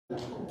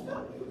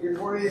Good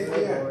morning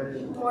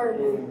again.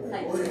 Morning.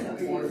 Nice.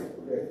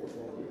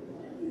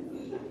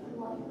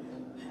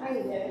 I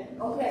need it.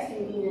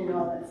 Okay. You need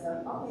all that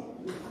stuff. Okay.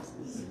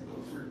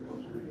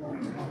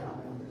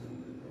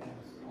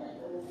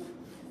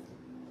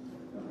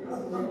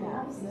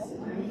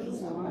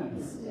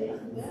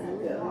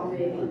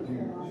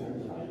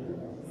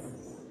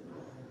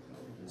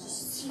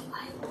 Just see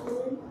my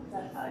phone.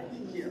 That's how I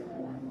can do.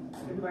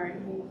 Good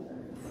morning.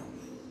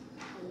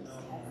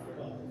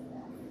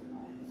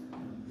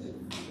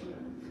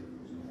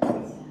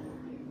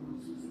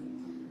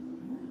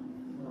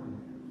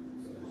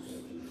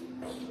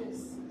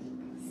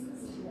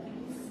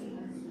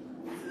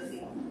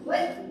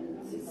 What?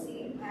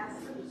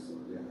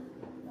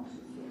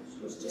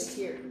 She's just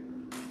here.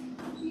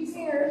 She's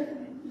here.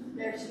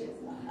 There she is.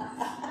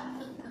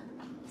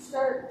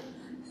 Start.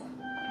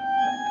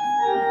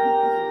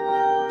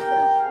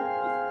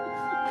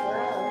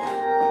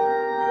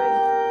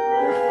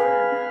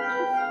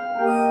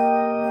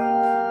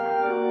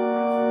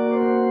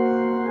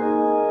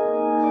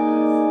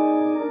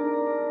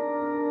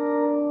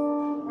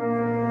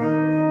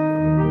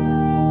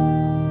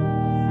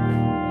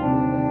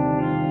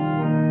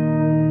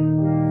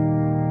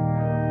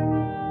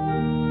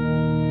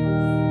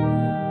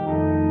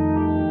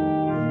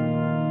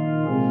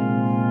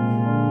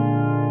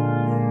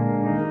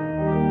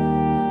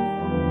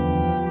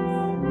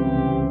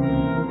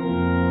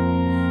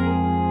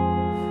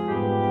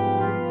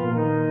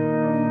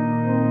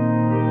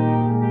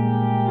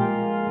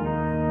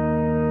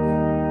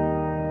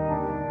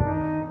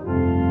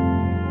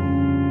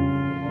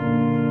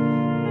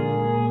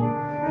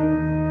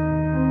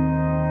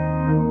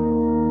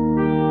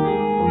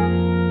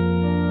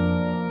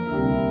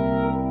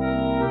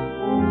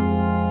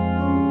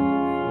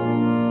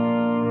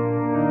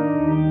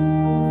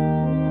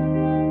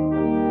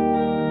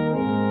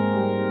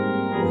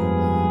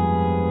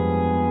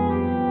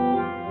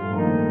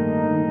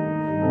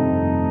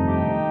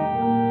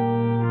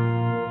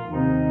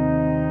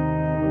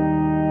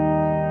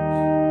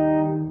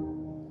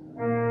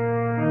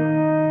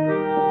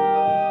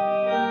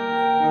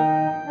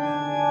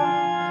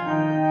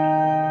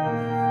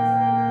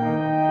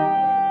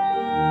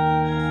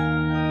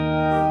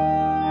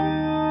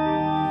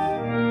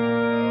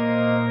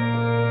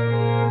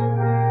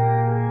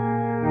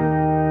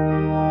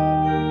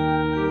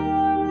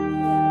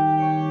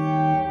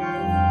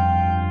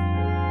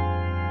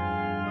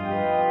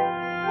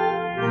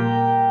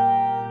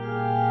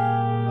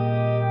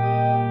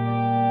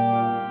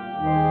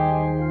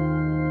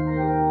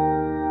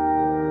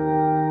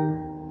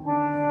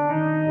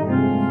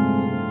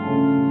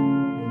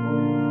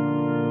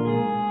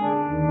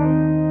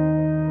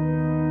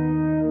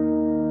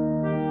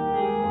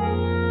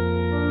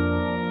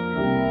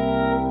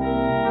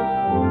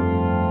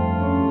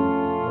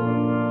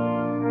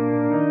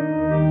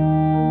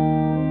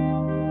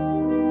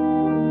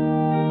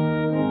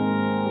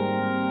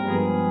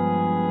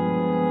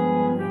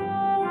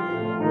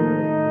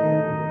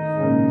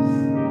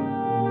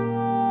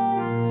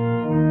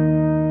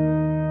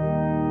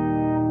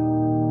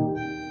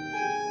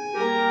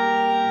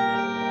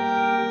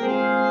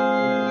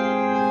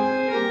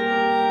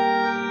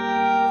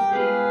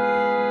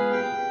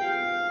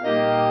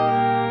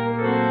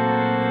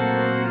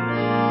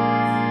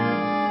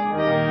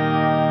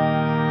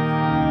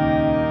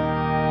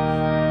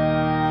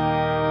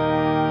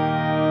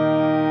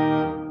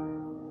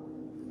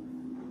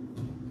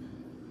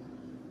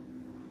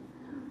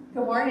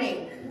 Good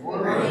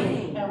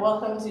morning, and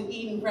welcome to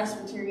Eden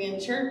Presbyterian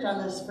Church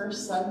on this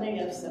first Sunday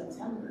of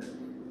September.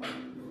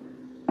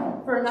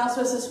 For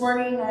announcements this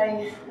morning,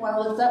 I want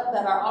to lift up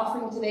that our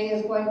offering today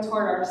is going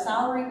toward our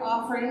salary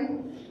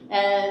offering,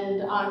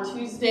 and on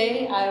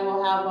Tuesday I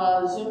will have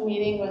a Zoom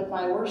meeting with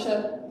my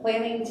worship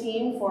planning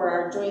team for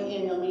our joint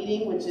annual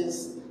meeting, which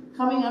is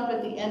coming up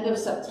at the end of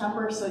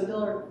September, so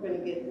you're going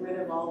to get rid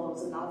of all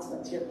those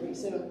announcements here pretty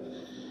soon.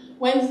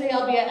 Wednesday,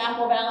 I'll be at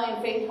Apple Valley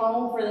and Faith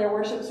Home for their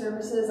worship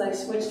services. I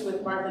switched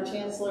with Martha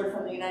Chancellor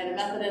from the United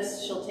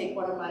Methodist. She'll take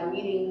one of my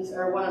meetings,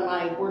 or one of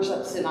my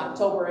worships in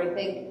October, I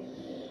think.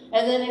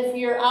 And then if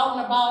you're out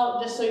and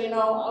about, just so you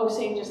know,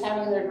 Osage is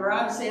having their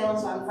garage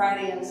sales on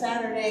Friday and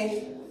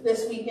Saturday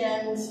this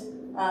weekend.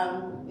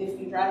 If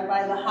you drive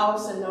by the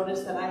house and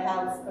notice that I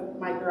have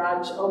my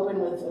garage open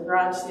with a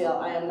garage sale,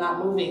 I am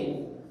not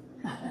moving.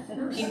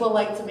 People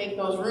like to make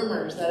those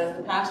rumors that if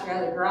the pastor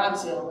has a garage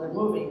sale, they're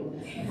moving.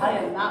 I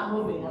am not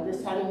moving. I'm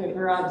just having a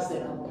garage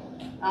sale.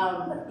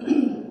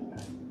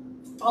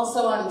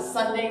 Also on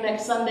Sunday,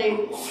 next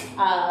Sunday,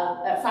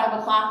 at 5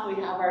 o'clock, we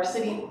have our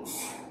city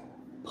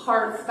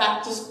park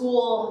back to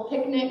school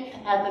picnic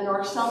at the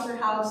North Shelter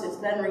House. It's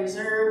been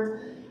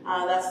reserved.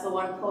 That's the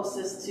one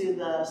closest to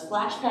the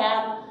splash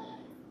pad.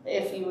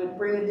 If you would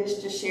bring a dish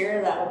to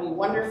share, that would be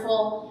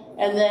wonderful.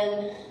 And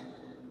then...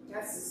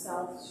 That's the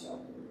South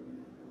Shelter.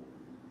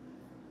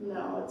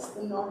 No, it's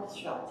the North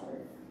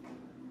Shelter.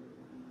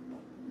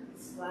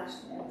 Splash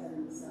pads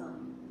on the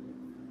South.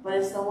 But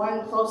it's the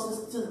one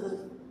closest to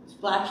the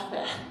splash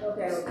pad.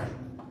 Okay.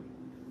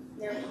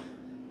 Yep.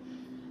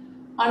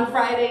 On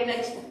Friday,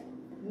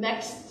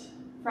 next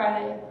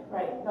Friday,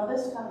 right, no,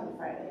 this coming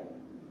Friday.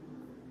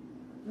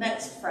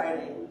 Next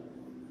Friday,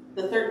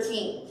 the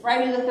 13th,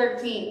 Friday the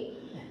 13th,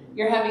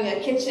 you're having a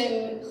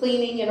kitchen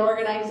cleaning and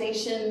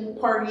organization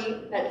party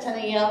at 10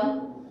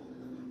 a.m.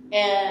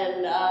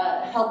 And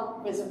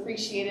help is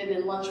appreciated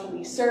and lunch will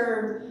be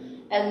served.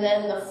 And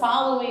then the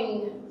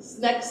following,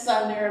 next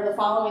Sunday, or the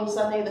following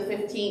Sunday, the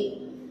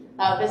 15th,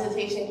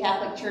 Visitation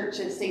Catholic Church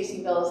at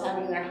Stacyville is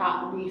having their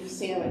hot beef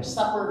sandwich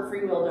supper,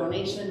 free will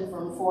donation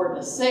from 4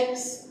 to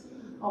 6.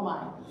 Oh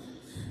my.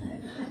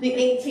 The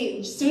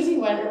 18th, Susie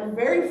went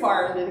very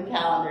far into the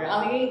calendar.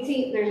 On the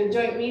 18th, there's a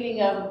joint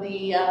meeting of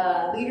the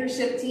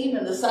leadership team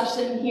and the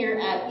session here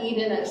at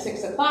Eden at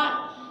 6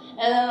 o'clock.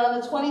 And then on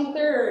the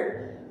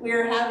 23rd, we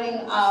are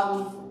having,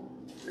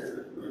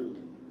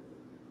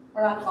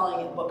 we're not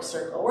calling it book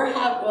circle.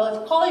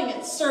 It's calling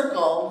it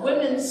circle,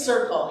 women's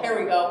circle. Here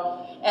we go.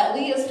 At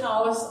Leah's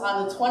house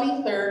on the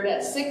 23rd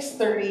at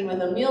 6:30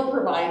 with a meal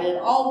provided.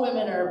 All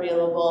women are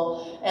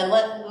available. And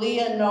let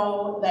Leah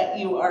know that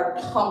you are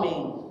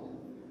coming.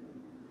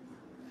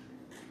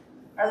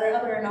 Are there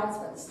other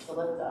announcements to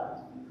lift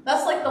up?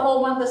 That's like the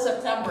whole month of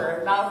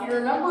September. Now, if you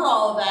remember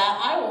all of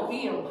that, I will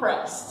be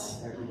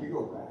impressed. You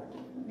go back.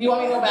 You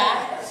want me to go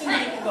back? Susie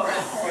can go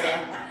back for you.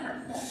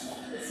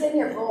 It's in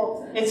your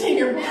bulletin. It's in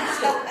your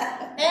basket.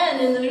 And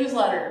in the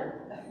newsletter.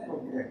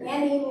 Okay.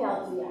 And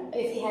email to you,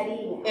 if you had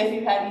email. If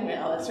you had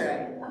email, that's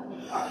right.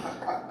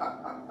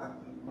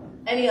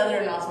 Any other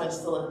announcements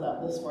to lift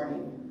up this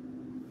morning?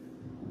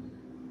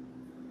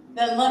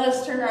 Then let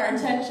us turn our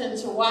attention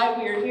to why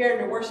we are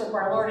here to worship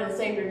our Lord and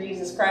Savior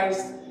Jesus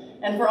Christ.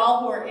 And for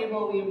all who are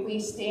able, will you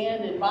please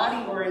stand in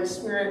body or in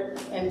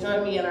spirit and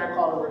join me in our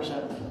call to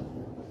worship.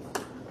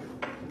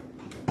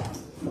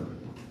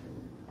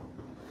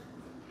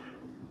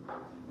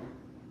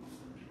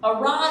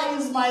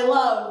 Arise, my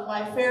love,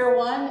 my fair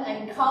one,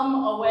 and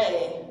come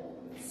away.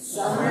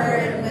 Summer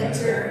and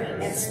winter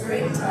and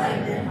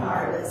springtime and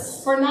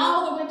harvest. For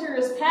now the winter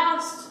is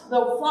past,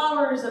 though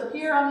flowers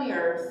appear on the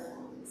earth.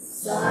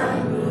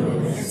 Sun,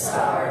 moon, and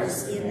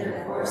stars in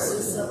their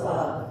courses of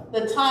love.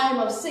 The time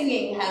of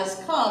singing has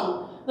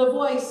come. The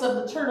voice of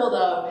the turtle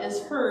dove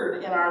is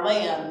heard in our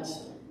land.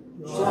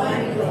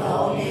 Join with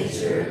all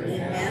nature in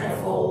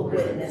manifold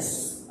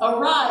witness.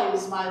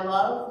 Arise, my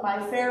love, my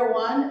fair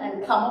one,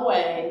 and come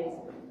away.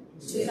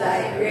 To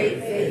thy great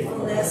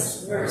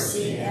faithfulness,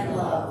 mercy, and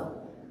love.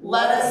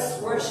 Let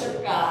us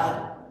worship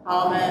God.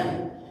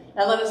 Amen.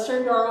 And let us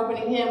turn to our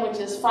opening hymn, which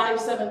is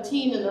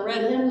 517 in the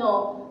red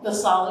hymnal, The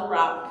Solid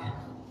Rock.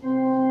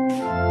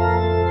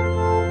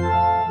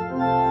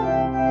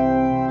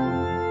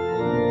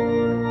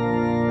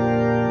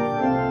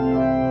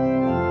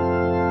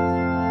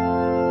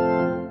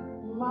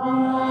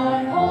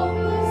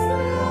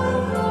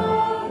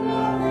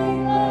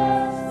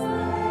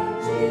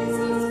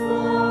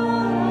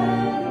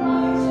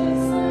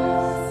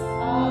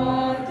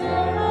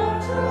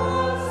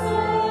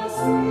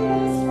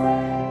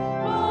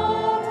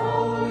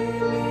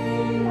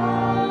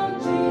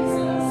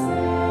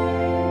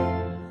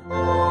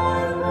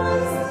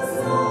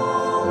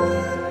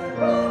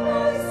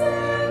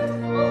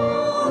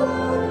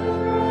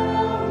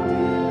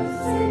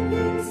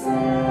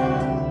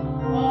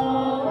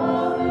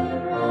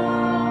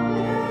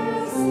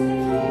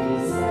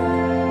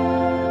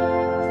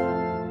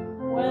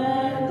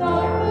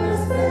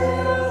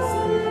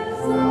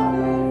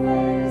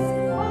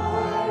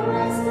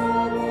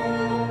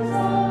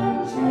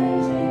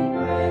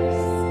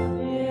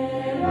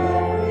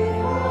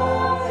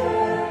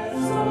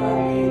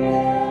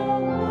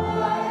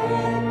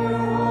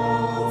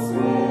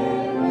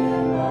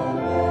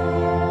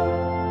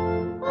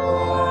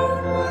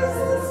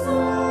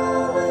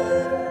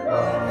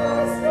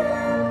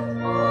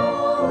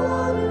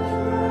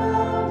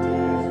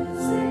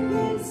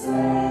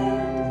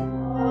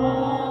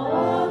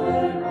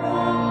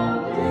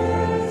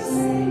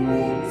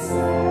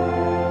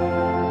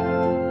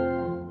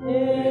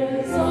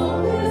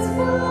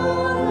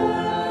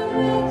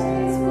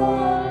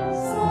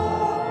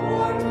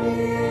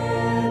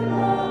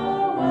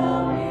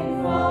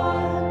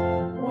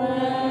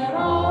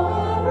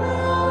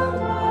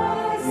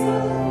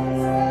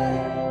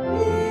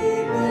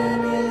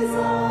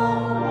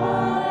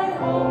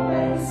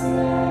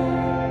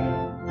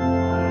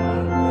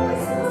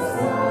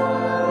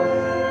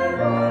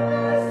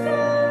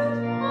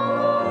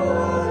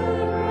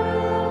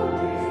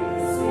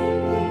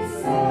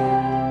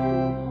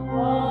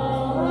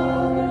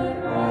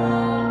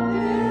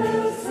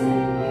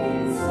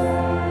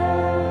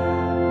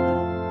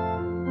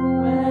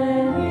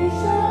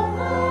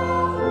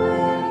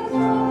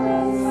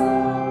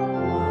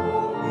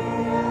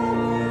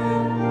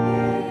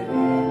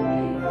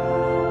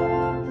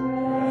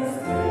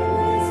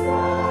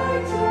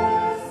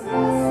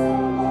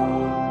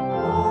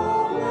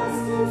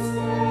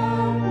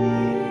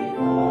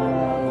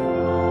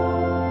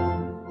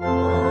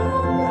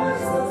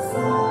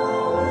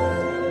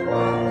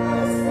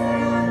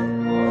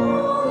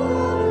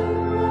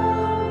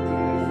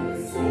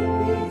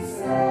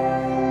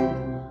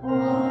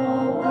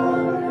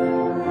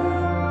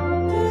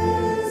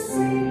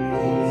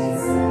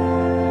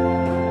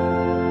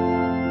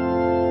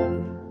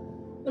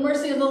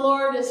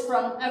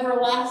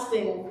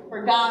 everlasting,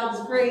 for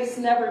God's grace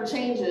never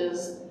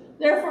changes.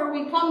 Therefore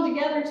we come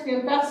together to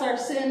confess our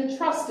sin,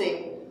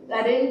 trusting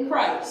that in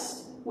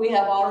Christ we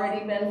have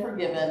already been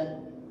forgiven.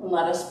 And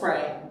let us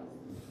pray.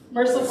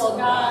 Merciful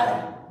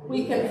God,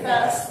 we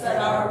confess that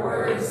our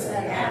words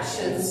and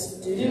actions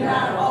do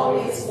not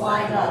always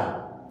line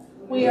up.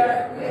 We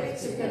are quick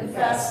to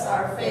confess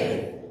our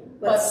faith,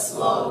 but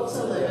slow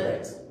to live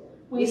it.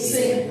 We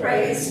sing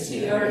praise to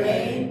your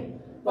name,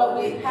 but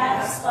we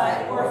pass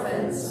by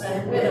orphans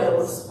and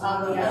widows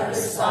on the other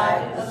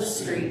side of the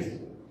street.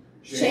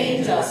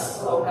 Change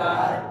us, O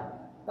God.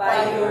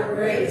 By your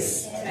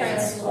grace,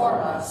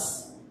 transform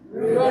us.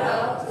 Root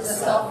out the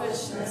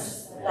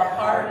selfishness that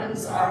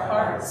hardens our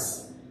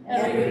hearts,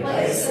 and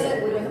replace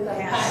it with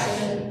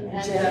compassion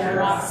and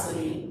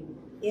generosity.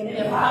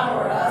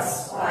 Empower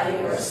us by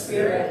your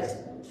Spirit,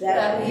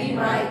 that we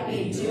might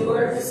be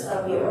doers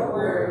of your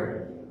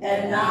word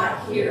and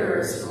not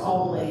hearers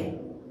only.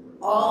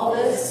 All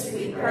this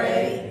we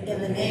pray in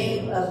the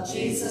name of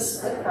Jesus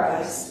the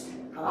Christ.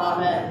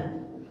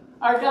 Amen.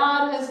 Our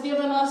God has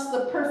given us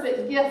the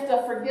perfect gift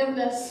of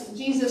forgiveness,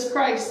 Jesus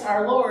Christ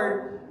our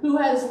Lord, who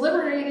has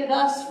liberated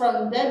us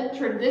from dead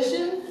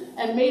tradition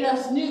and made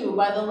us new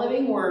by the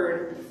living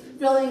word,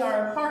 filling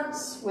our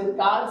hearts with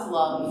God's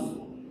love.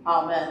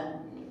 Amen.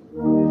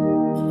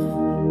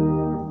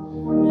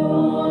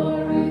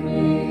 Glory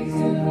be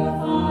to the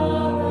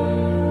Father,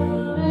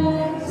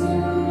 and to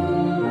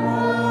the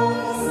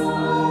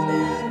Son,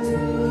 and to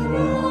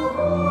the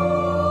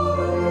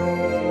Holy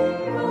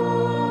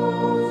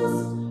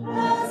Ghost,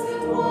 as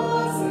it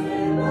was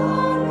in the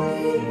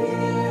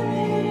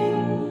beginning,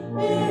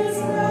 is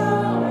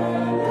now,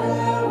 and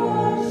ever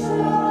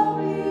shall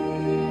be,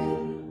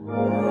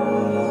 world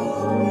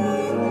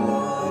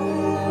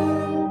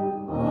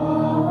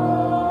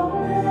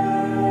without end.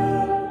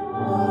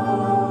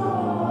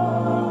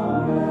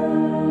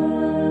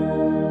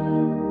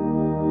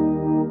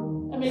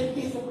 And may the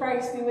peace of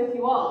Christ be with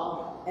you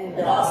all. And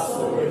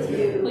also with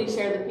you. Please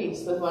share the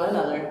peace with one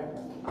another.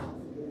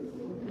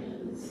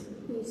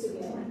 Peace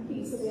again,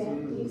 peace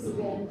again, peace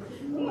again,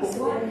 peace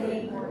again.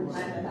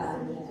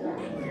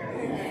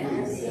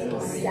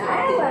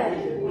 Silent.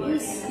 You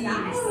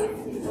silent.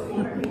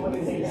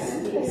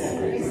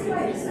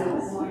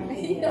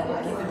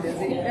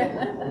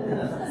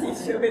 He's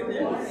showing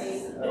this.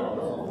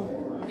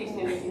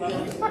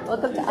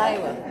 Welcome to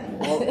Iowa.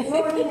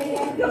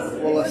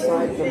 Well,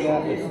 aside from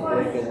that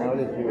mistake, and how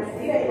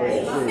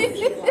did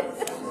you?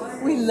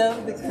 We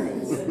love the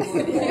cruise.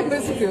 It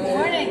was good.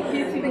 Morning.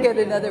 We got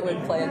another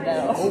one planned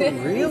now. Oh,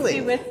 really?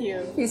 Peace be with you.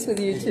 Peace with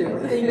you too.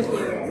 Thank you.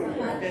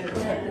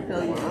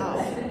 Wow.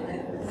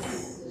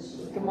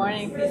 Good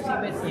morning. Peace be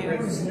with you.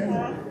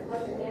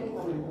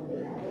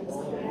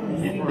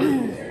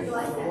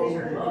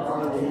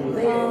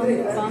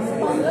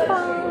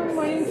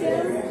 Morning,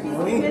 Jim. Peace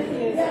be with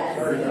you.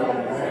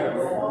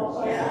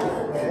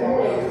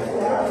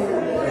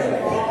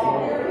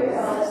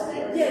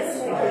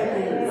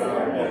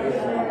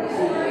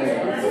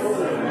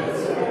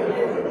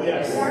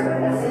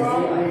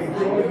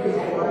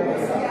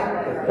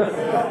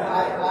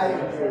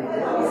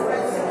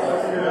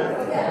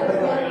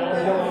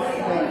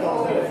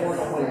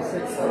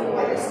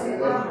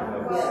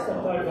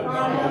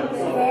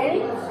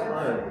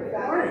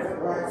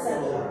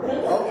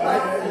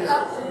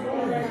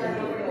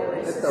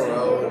 Hit the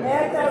road.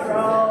 Hit the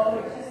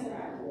road.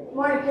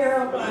 Morning,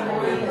 Carol.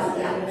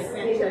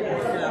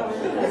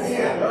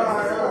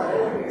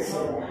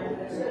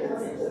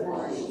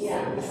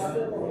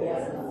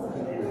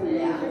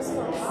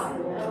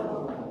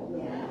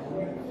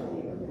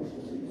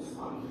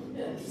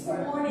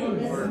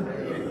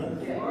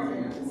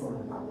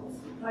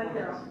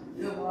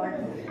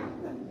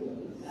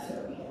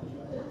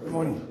 Good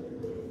morning.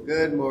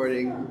 Good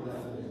morning.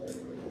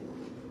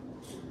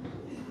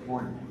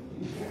 Morning.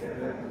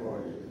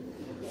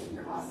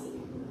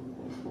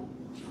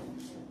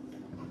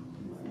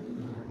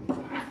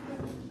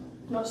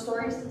 No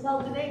stories to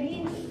tell today,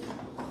 Dean?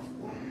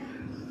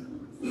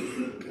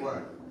 What?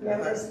 You have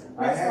no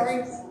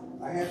stories?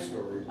 I have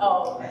stories.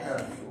 Oh, I have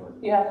short.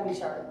 you have to be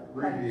sharp.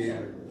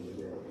 Abbreviated.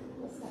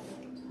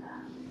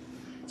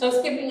 So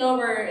skipping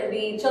over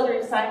the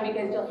children's time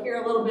because you'll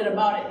hear a little bit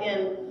about it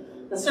in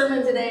the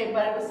sermon today,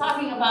 but I was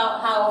talking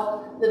about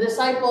how the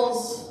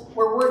disciples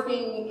were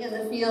working in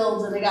the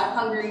fields and they got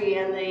hungry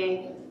and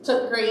they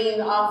took grain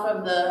off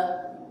of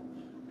the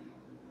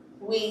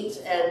wheat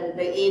and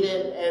they ate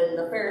it, and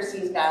the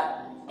Pharisees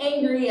got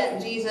angry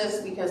at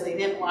Jesus because they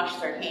didn't wash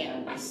their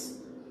hands.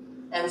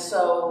 And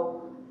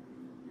so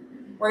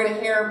we're going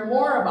to hear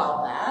more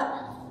about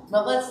that,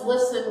 but let's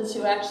listen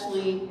to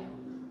actually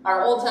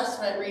our Old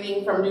Testament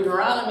reading from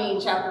Deuteronomy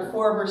chapter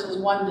 4 verses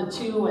 1 to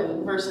 2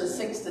 and verses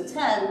 6 to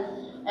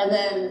 10, and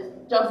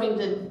then jumping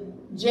to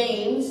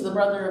James, the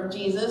brother of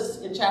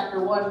Jesus, in chapter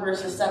 1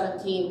 verses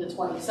 17 to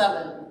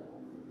 27.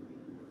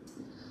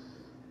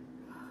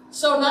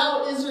 So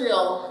now,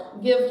 Israel,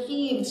 give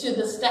heed to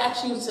the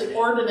statutes and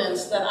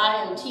ordinance that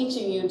I am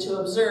teaching you to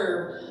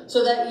observe,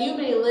 so that you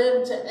may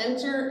live to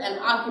enter and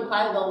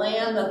occupy the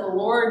land that the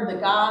Lord, the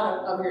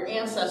God of your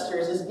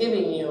ancestors, is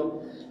giving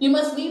you. You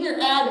must neither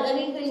add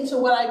anything to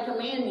what I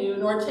command you,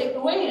 nor take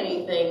away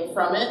anything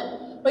from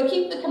it, but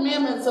keep the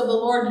commandments of the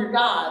Lord your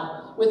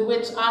God, with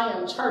which I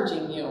am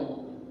charging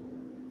you.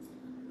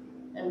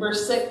 And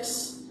verse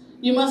 6,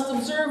 you must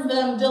observe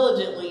them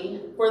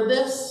diligently, for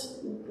this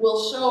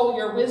will show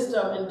your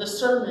wisdom and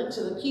discernment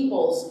to the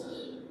peoples,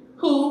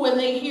 who, when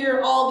they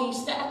hear all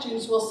these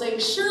statutes, will say,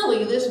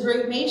 surely this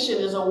great nation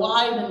is a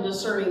wise and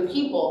discerning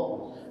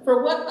people.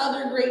 For what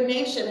other great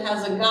nation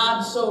has a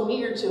God so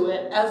near to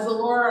it as the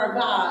Lord our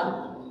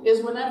God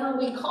is whenever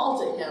we call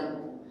to him?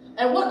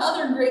 And what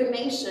other great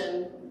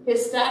nation,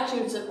 his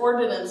statutes and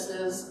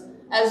ordinances,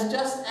 as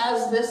just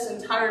as this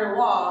entire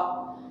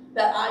law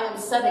that I am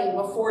setting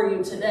before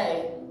you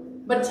today?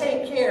 But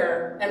take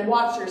care and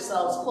watch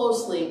yourselves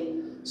closely,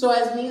 so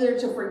as neither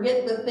to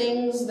forget the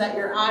things that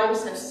your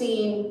eyes have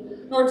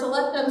seen, nor to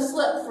let them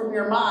slip from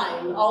your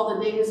mind all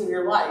the days of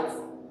your life.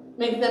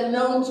 Make them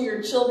known to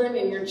your children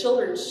and your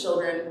children's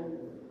children,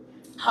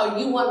 how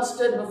you once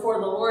stood before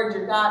the Lord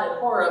your God at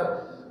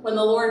Horeb, when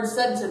the Lord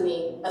said to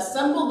me,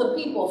 assemble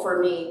the people for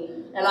me,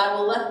 and I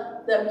will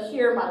let them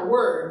hear my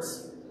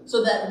words,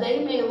 so that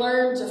they may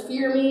learn to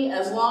fear me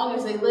as long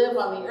as they live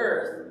on the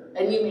earth,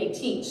 and you may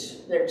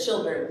teach their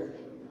children.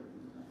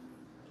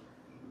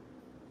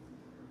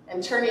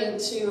 And turning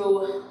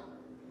to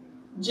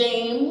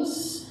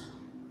James,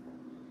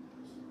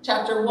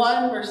 chapter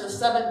 1, verses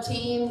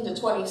 17 to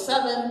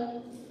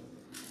 27.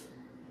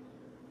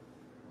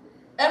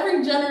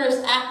 Every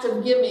generous act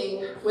of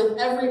giving with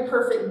every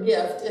perfect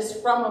gift is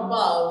from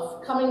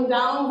above, coming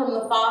down from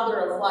the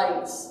Father of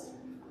lights,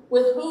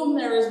 with whom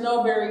there is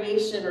no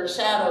variation or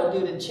shadow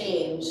due to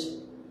change.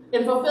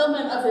 In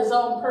fulfillment of his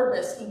own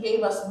purpose, he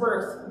gave us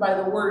birth by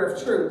the word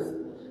of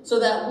truth, so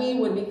that we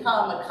would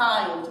become a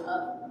kind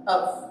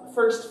of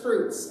first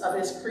fruits of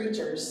his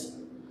creatures.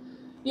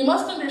 You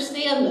must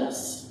understand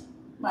this,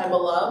 my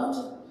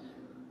beloved.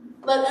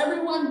 Let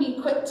everyone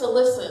be quick to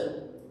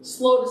listen,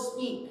 slow to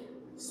speak,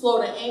 slow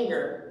to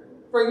anger,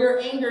 for your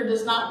anger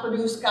does not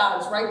produce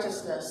God's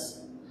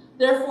righteousness.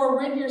 Therefore,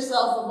 rid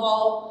yourself of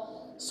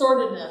all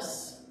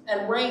sordidness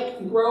and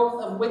rank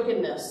growth of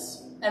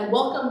wickedness, and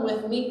welcome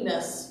with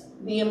meekness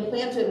the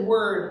implanted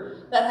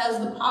word that has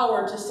the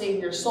power to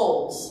save your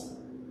souls.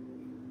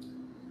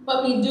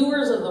 But be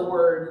doers of the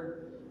word,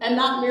 and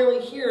not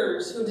merely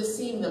hearers who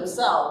deceive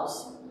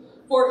themselves.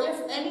 For if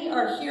any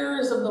are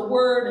hearers of the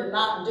word and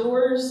not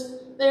doers,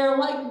 they are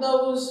like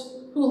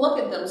those who look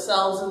at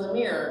themselves in the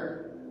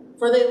mirror.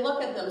 For they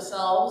look at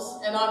themselves,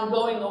 and on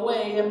going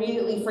away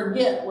immediately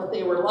forget what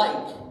they were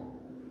like.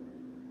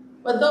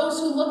 But those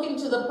who look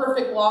into the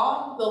perfect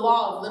law, the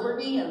law of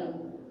liberty,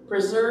 and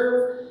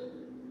preserve,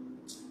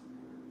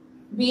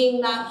 being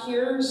not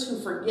hearers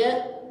who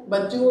forget,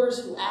 but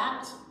doers who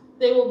act,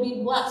 they will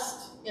be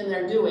blessed in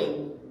their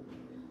doing.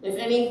 If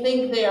any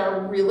think they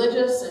are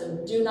religious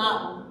and do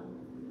not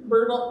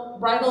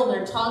bridle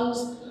their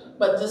tongues,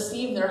 but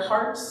deceive their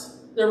hearts,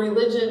 their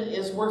religion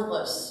is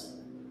worthless.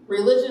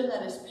 Religion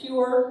that is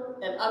pure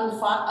and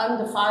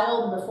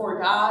undefiled before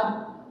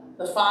God,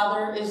 the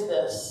Father, is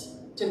this: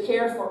 to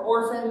care for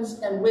orphans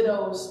and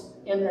widows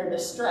in their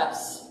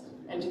distress,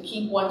 and to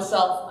keep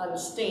oneself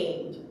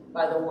unstained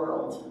by the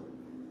world.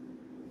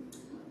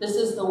 This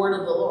is the word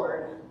of the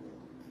Lord.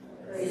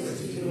 Praise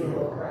to you,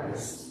 O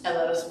Christ. And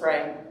let us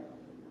pray.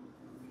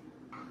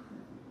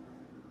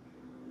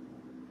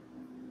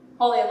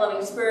 Holy and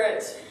loving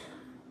Spirit,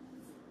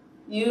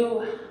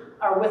 you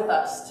are with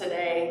us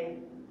today,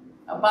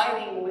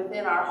 abiding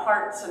within our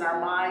hearts and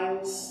our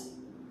minds,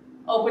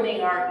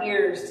 opening our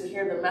ears to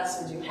hear the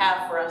message you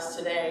have for us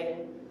today.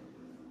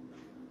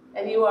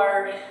 And you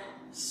are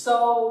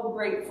so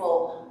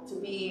grateful to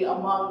be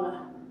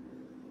among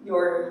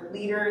your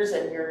leaders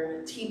and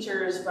your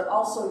teachers, but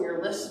also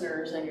your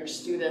listeners and your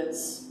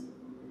students.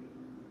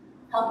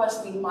 Help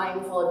us be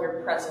mindful of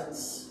your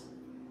presence.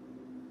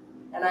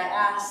 And I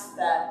ask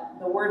that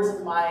the words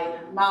of my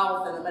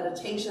mouth and the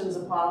meditations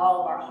upon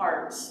all of our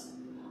hearts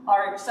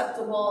are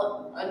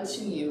acceptable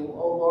unto you,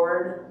 O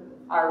Lord,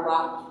 our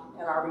rock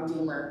and our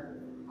Redeemer.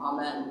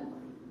 Amen.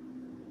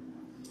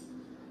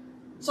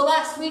 So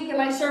last week in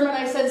my sermon,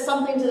 I said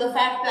something to the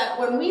fact that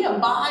when we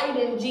abide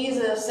in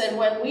Jesus and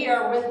when we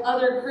are with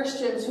other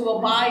Christians who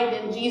abide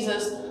in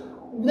Jesus,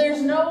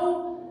 there's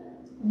no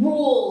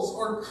rules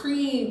or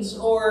creeds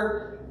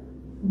or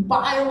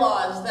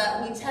bylaws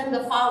that we tend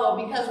to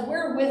follow because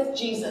we're with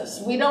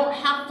Jesus. We don't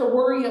have to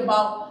worry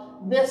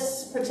about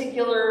this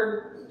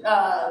particular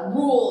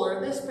rule or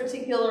this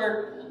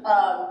particular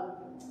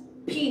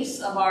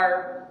piece of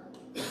our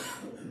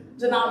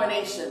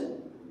denomination.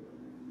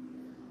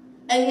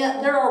 And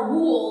yet there are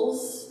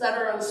rules that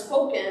are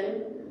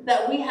unspoken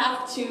that we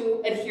have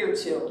to adhere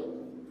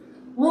to.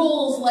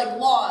 Rules like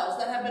laws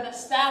that have been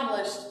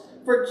established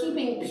for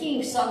keeping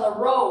peace on the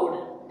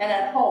road and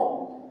at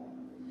home.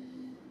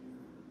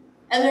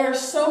 And there are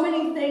so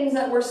many things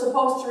that we're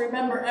supposed to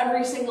remember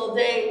every single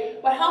day,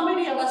 but how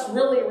many of us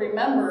really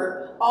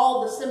remember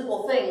all the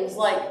simple things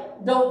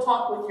like don't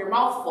talk with your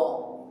mouth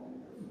full?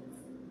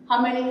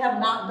 How many have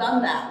not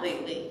done that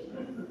lately?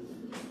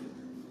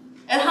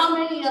 And how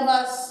many of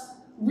us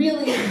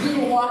really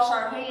do wash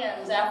our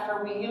hands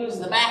after we use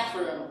the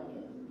bathroom?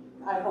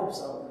 I hope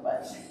so,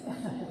 but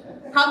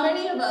how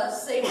many of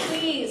us say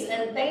please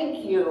and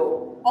thank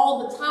you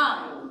all the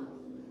time?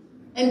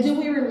 And do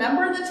we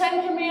remember the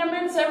 10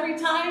 Commandments every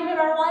time in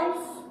our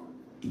life?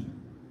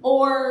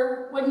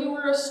 Or when you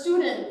were a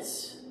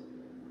student,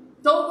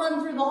 don't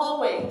run through the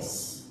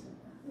hallways.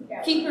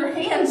 Keep your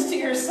hands to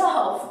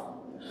yourself.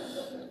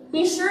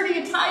 Be sure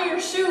to tie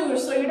your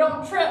shoes so you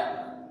don't trip.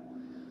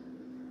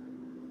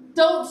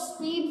 Don't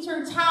speed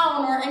through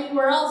town or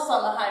anywhere else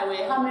on the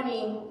highway. How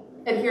many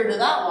adhere to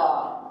that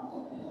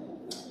law?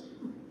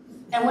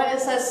 And when it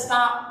says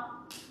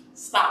stop,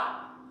 stop.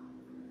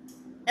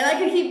 And I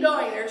could keep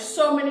going. There's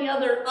so many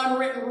other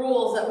unwritten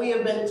rules that we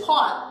have been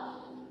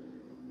taught.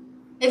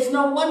 It's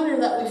no wonder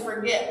that we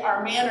forget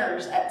our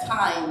manners at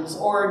times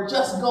or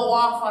just go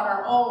off on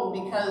our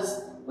own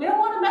because we don't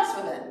want to mess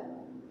with it.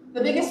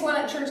 The biggest one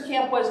at church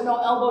camp was no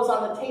elbows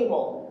on the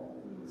table.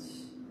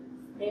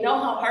 You know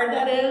how hard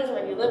that is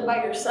when you live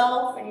by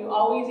yourself and you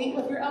always eat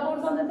with your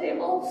elbows on the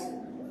table?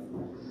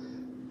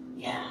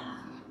 Yeah.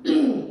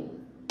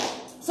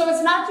 So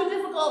it's not too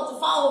difficult to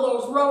follow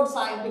those road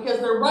signs because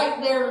they're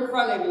right there in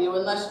front of you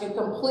unless you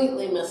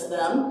completely miss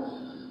them.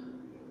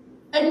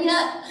 And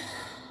yet,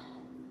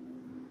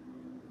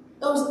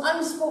 those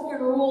unspoken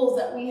rules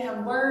that we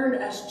have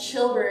learned as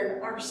children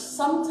are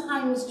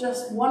sometimes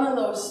just one of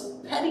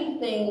those petty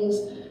things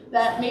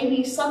that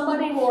maybe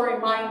somebody will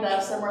remind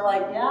us and we're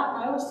like, yeah,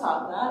 I was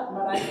taught that,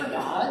 but I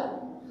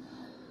forgot.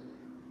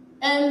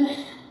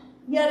 And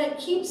yet it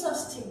keeps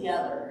us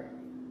together.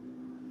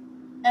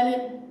 And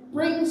it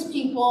brings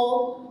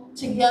people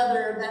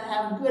together that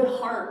have good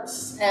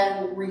hearts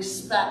and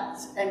respect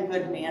and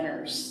good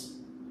manners.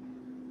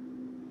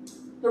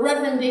 The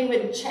Reverend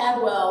David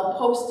Chadwell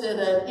posted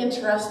an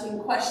interesting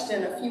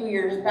question a few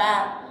years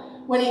back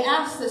when he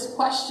asked this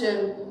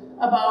question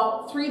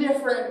about 3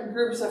 different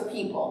groups of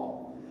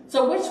people.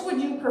 So which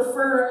would you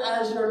prefer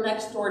as your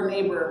next door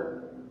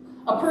neighbor?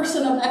 A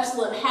person of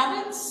excellent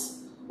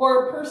habits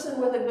or a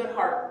person with a good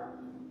heart?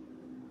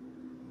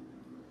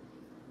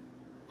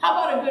 How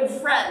about a good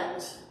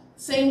friend?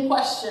 Same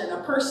question.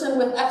 A person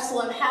with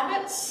excellent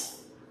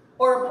habits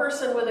or a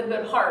person with a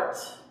good heart?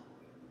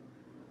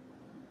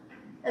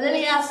 And then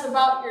he asked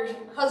about your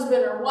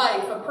husband or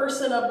wife, a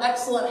person of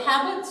excellent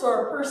habits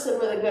or a person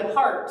with a good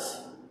heart?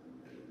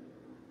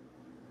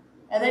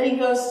 And then he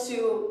goes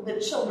to the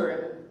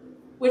children.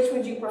 Which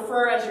would you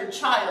prefer as your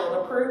child?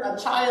 A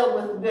child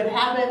with good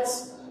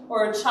habits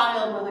or a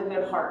child with a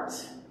good heart?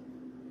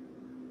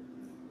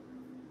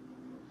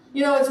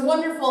 You know, it's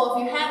wonderful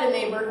if you had a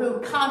neighbor who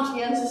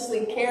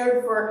conscientiously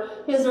cared for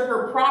his or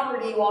her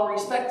property while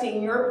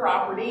respecting your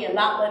property and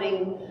not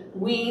letting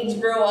weeds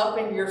grow up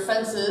in your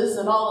fences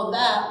and all of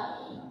that.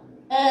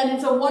 And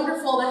it's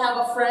wonderful to have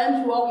a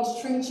friend who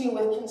always treats you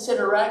with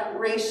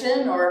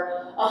consideration,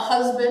 or a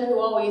husband who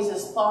always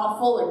is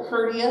thoughtful and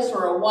courteous,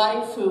 or a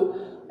wife who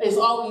is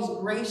always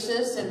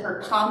gracious in her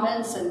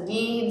comments and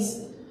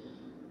deeds.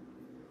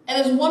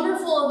 And as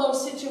wonderful as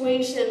those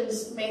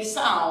situations may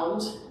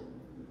sound,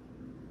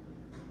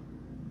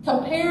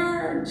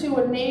 compared to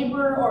a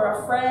neighbor or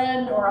a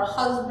friend or a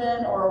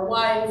husband or a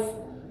wife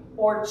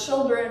or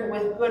children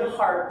with good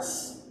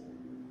hearts,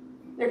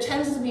 there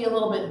tends to be a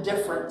little bit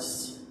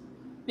difference.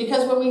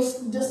 Because when we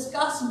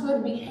discuss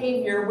good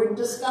behavior, we're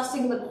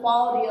discussing the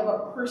quality of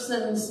a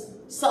person's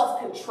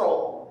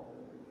self-control.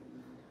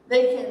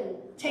 They can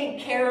take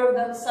care of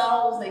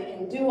themselves, they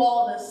can do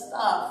all this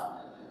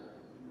stuff.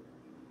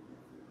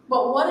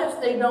 But what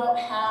if they don't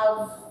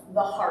have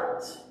the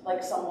heart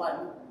like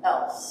someone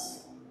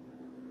else?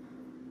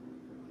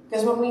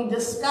 Because when we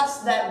discuss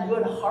that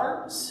good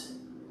heart,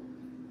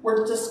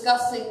 we're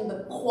discussing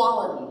the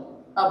quality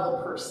of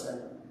the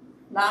person,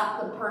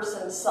 not the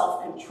person's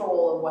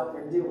self-control of what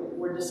they're doing.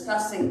 We're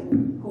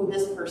discussing who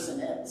this person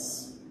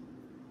is.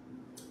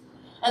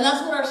 And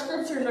that's what our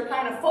scriptures are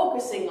kind of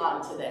focusing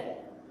on today.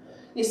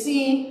 You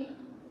see,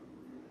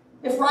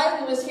 if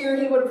Riley was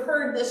here, he would have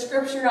heard this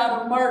scripture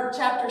out of Mark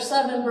chapter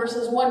 7,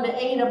 verses 1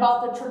 to 8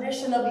 about the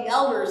tradition of the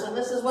elders, and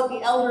this is what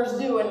the elders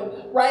do,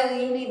 and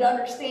Riley, you need to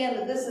understand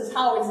that this is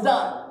how it's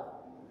done.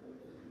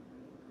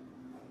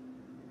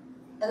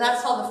 And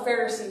that's how the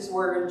Pharisees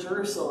were in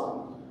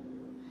Jerusalem.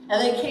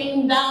 And they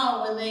came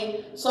down when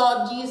they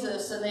saw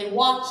Jesus, and they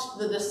watched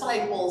the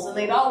disciples, and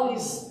they'd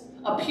always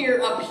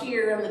appear up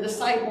here, and the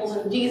disciples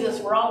and Jesus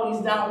were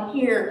always down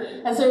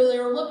here. And so they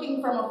were looking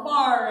from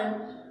afar,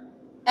 and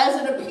as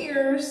it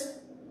appears,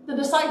 the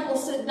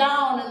disciples sit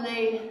down and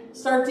they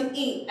start to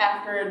eat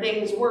after a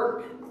day's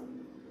work.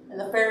 And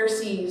the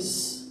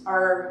Pharisees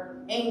are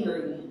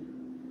angry,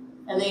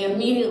 and they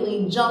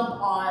immediately jump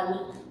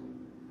on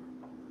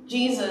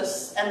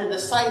Jesus and the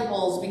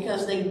disciples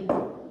because they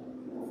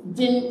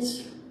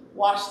didn't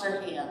wash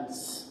their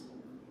hands.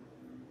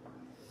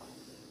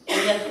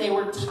 and yet they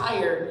were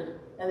tired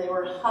and they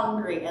were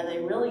hungry and they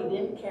really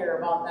didn't care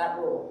about that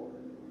rule.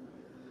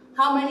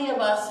 How many of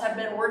us have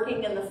been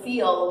working in the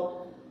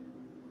field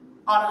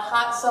on a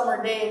hot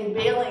summer day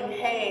baling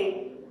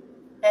hay,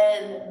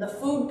 and the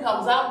food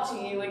comes out to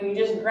you and you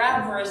just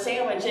grab for a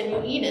sandwich and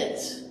you eat it?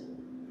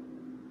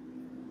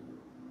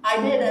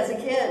 I did as a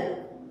kid.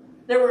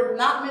 There were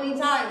not many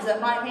times that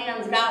my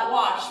hands got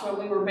washed when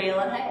we were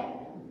baling hay.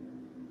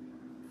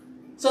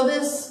 So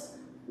this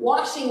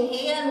washing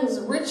hands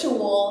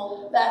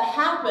ritual that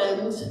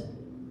happened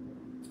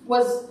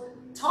was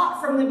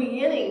taught from the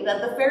beginning,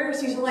 that the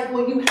Pharisees were like,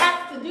 well, you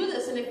have to do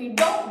this, and if you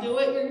don't do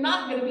it, you're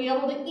not going to be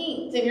able to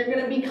eat, and you're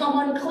going to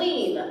become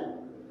unclean.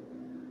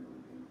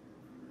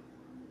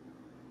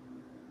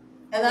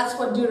 And that's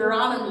what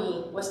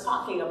Deuteronomy was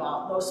talking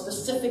about, those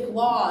specific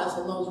laws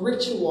and those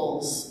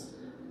rituals,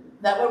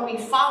 that when we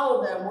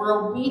follow them,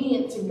 we're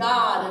obedient to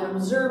God and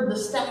observe the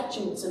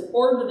statutes and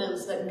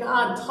ordinances that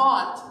God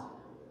taught,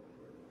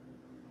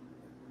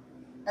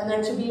 and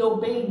they're to be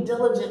obeyed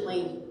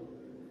diligently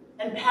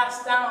and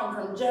passed down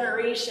from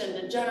generation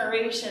to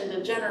generation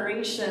to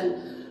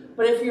generation.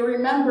 But if you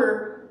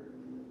remember,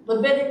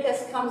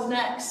 Leviticus comes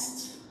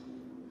next.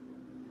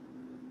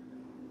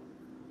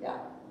 Yeah.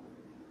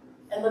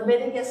 And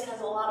Leviticus has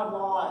a lot of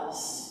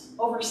laws,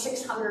 over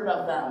 600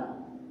 of them.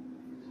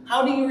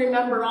 How do you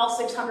remember all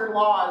 600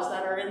 laws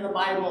that are in the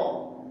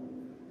Bible?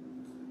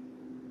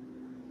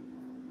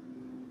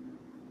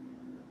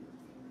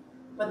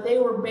 But they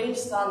were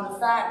based on the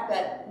fact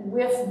that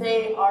if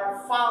they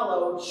are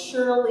followed,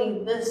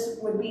 surely this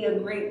would be a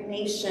great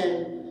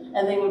nation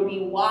and they would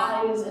be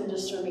wise and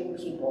discerning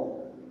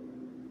people.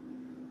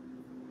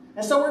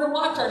 And so we're to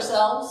watch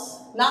ourselves,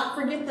 not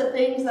forget the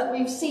things that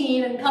we've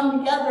seen, and come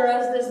together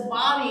as this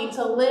body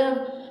to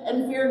live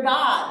and fear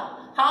God.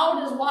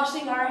 How does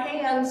washing our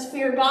hands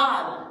fear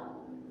God?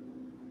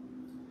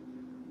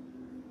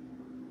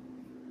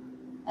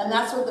 And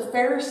that's what the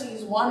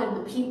Pharisees wanted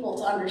the people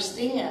to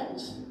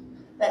understand.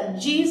 That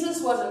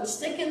Jesus wasn't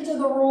sticking to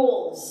the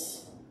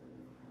rules.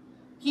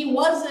 He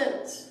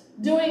wasn't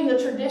doing the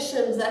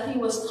traditions that he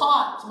was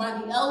taught by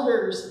the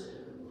elders.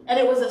 And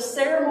it was a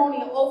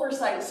ceremonial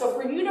oversight. So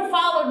for you to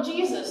follow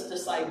Jesus,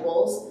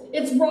 disciples,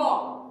 it's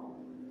wrong.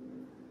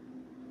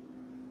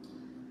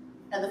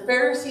 And the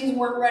Pharisees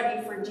weren't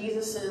ready for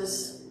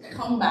Jesus'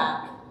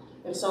 comeback.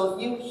 And so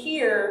if you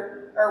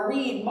hear or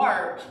read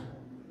Mark,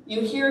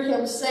 you hear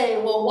him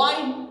say, well,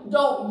 why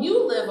don't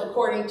you live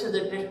according to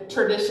the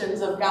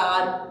traditions of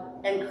God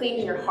and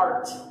clean your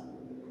heart?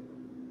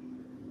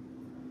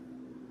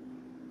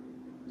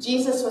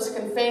 Jesus was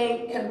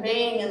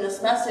conveying in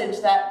this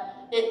message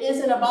that it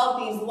isn't about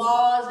these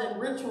laws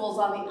and rituals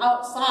on the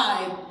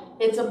outside.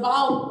 It's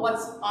about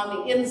what's on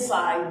the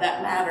inside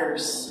that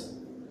matters.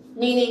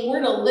 Meaning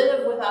we're to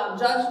live without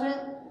judgment,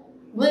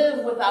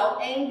 live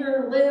without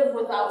anger, live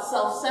without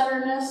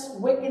self-centeredness,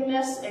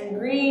 wickedness, and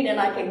greed, and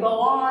I can go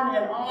on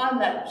and on.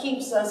 That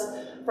keeps us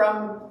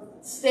from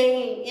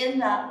staying in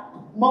that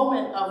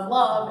moment of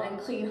love and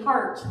clean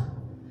heart.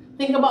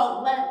 Think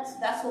about Lent.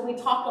 That's what we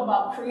talk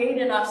about,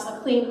 creating us a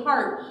clean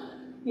heart.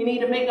 You need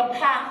to make a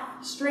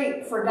path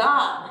straight for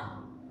God.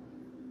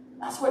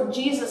 That's what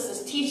Jesus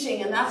is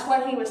teaching, and that's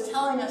why he was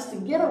telling us to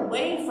get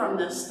away from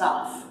this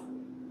stuff.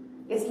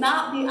 It's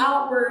not the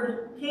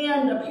outward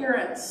hand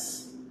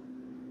appearance.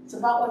 It's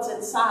about what's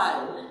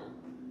inside.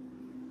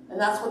 And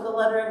that's what the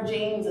letter of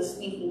James is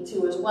speaking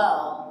to as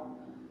well.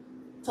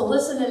 To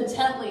listen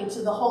intently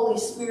to the Holy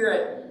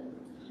Spirit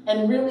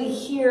and really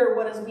hear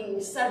what is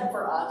being said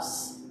for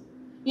us.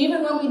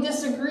 Even when we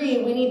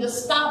disagree, we need to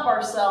stop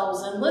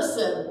ourselves and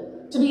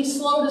listen, to be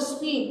slow to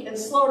speak and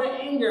slow to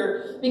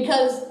anger,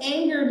 because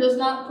anger does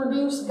not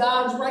produce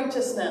God's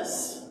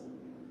righteousness.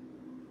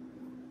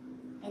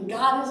 And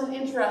God isn't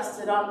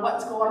interested on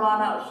what's going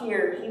on out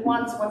here. He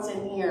wants what's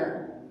in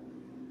here.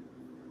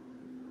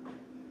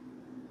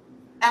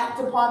 Act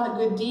upon the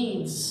good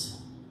deeds.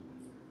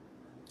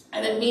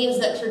 And it means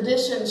that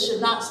traditions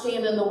should not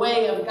stand in the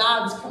way of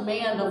God's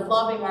command of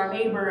loving our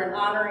neighbor and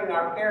honoring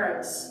our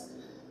parents.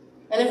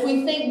 And if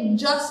we think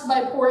just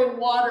by pouring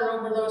water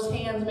over those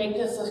hands makes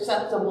us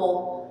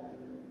acceptable,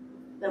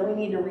 then we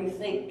need to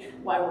rethink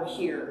why we're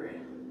here.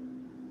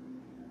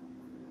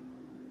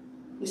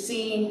 You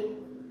see,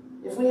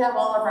 if we have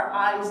all of our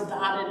I's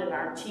dotted and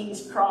our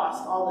T's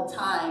crossed all the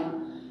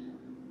time,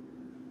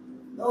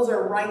 those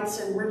are rites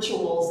and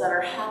rituals that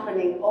are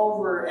happening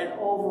over and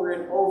over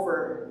and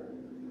over.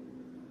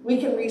 We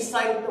can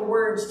recite the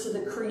words to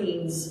the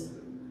creeds.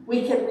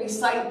 We can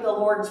recite the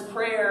Lord's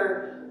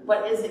Prayer,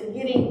 but is it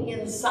getting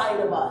inside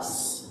of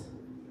us?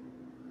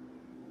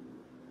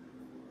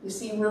 You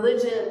see,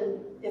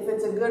 religion, if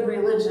it's a good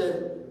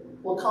religion,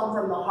 will come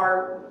from the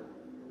heart.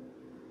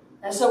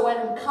 And so when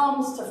it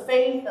comes to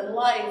faith and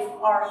life,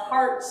 our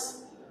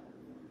hearts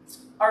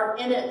are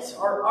in it,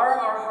 or are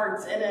our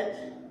hearts in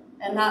it,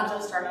 and not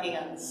just our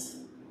hands?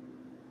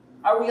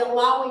 Are we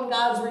allowing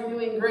God's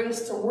renewing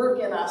grace to work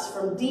in us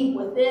from deep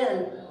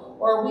within,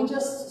 or are we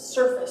just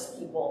surface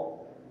people?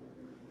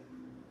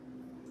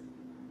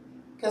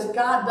 Because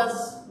God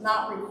does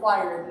not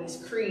require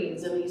these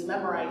creeds and these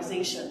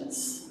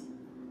memorizations.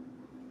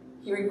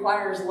 He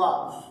requires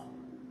love.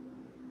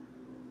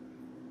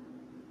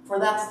 For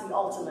that's the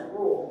ultimate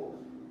rule.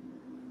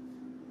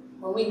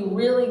 When we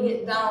really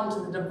get down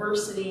to the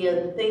diversity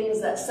and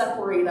things that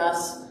separate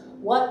us,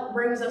 what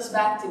brings us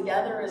back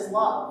together is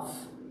love.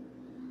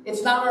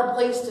 It's not our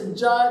place to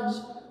judge.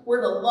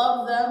 We're to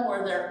love them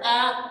where they're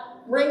at.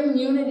 Bring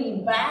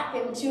unity back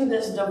into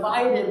this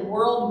divided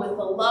world with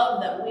the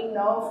love that we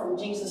know from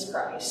Jesus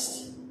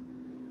Christ.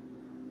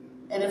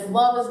 And if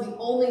love is the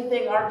only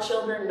thing our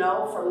children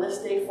know from this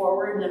day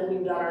forward, then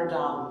we've done our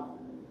job.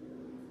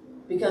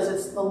 Because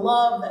it's the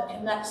love that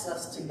connects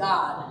us to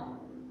God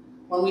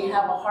when we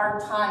have a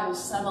hard time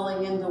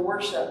settling into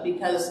worship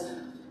because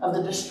of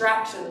the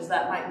distractions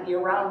that might be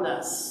around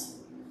us.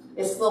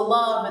 It's the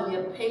love and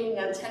the paying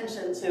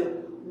attention to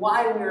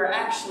why we're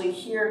actually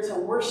here to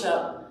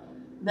worship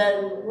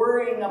than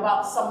worrying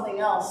about something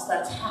else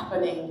that's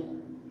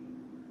happening.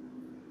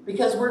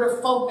 Because we're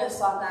to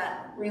focus on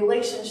that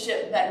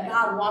relationship that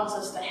God wants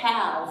us to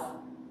have,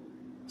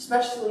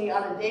 especially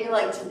on a day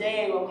like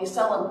today when we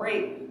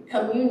celebrate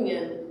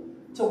communion,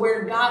 to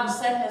where God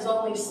sent his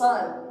only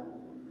Son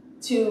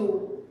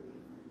to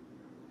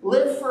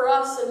live for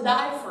us and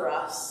die for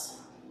us.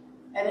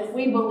 And if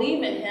we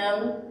believe in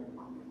him,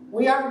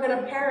 we aren't going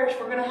to perish,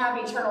 we're going to have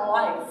eternal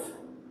life.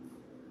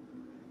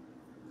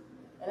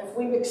 And if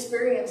we've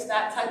experienced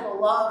that type of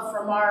love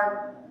from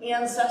our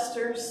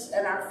ancestors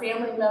and our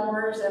family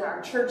members and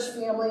our church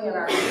family and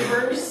our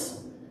neighbors,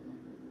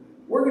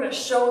 we're going to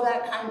show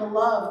that kind of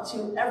love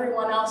to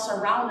everyone else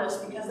around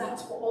us because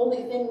that's the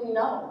only thing we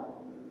know.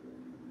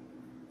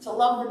 To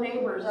love the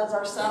neighbors as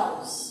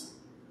ourselves.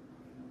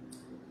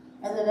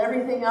 And then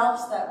everything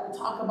else that we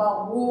talk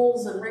about,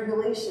 rules and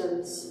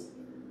regulations,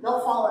 they'll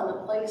fall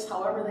into place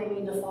however they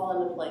need to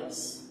fall into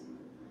place.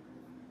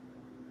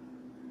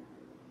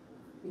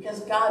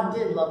 Because God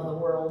did love the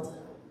world.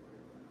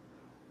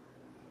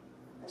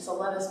 And so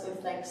let us give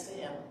thanks to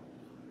him.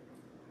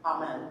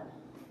 Amen.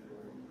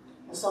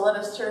 And so let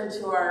us turn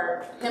to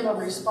our hymn of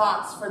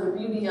response for the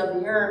beauty of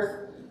the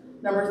earth,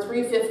 number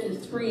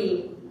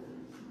 353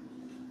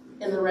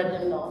 in the red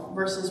hymnal,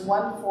 verses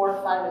 1,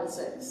 4, 5, and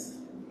 6.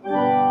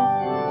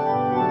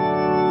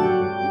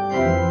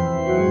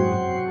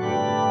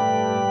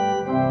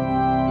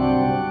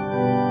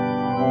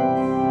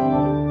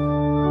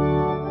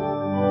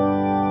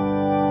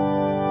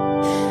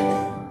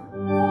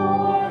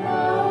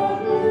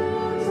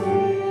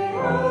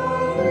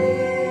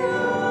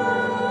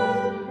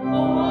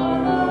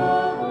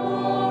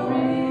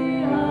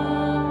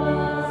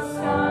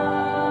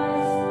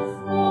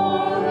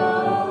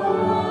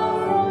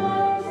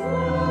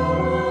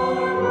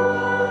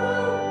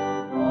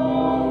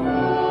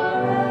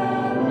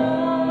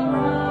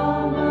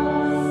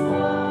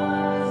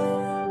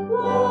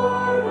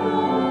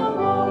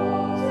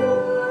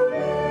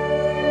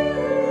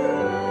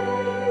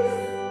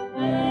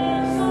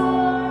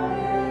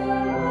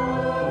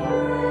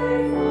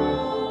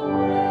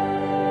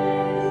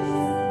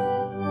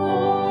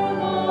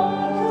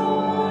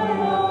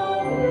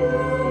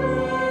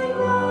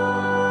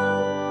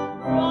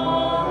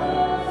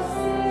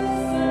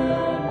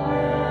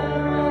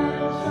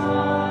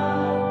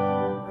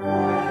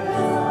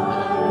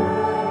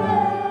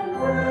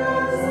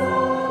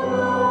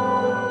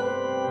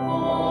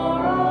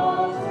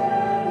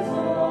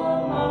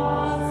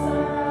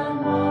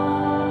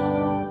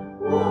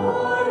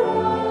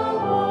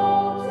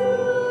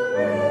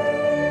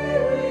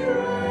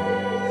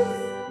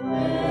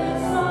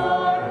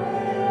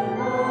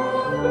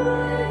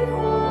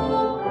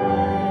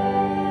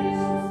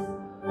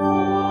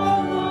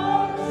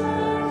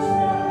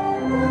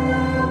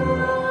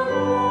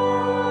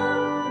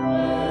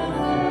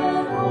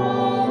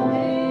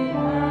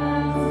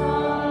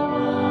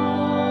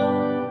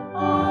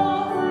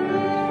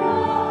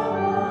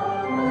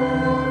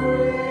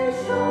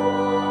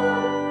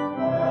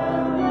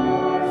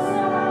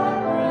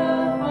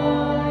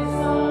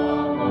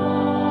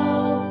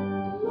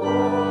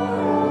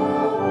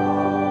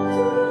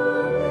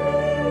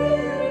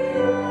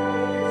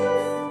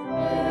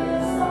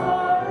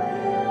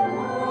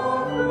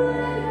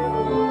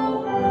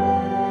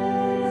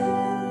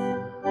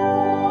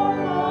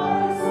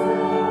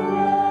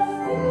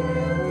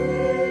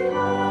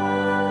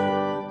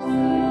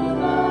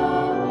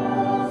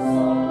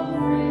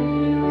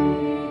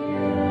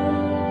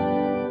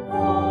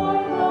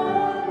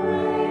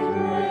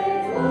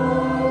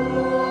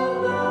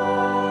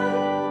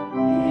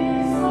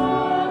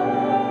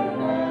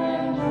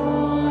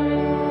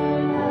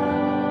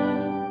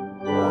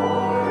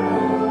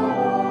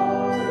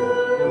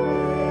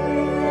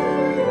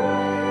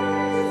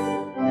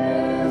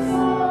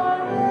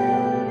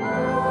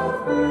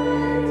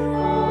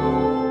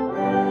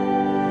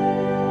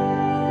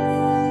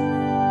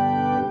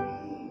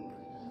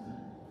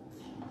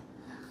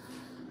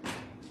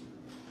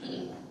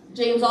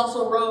 James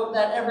also wrote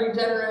that every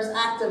generous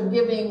act of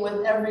giving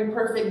with every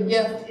perfect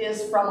gift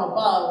is from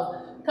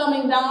above,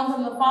 coming down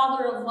from the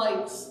Father of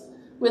lights,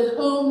 with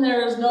whom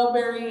there is no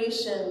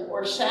variation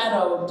or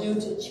shadow due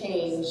to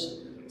change.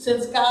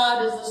 Since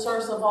God is the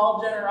source of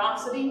all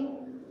generosity,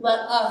 let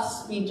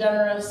us be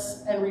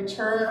generous and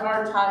return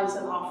our tithes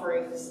and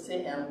offerings to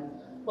him.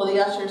 Will the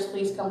ushers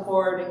please come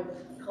forward and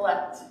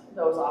collect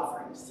those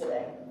offerings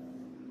today?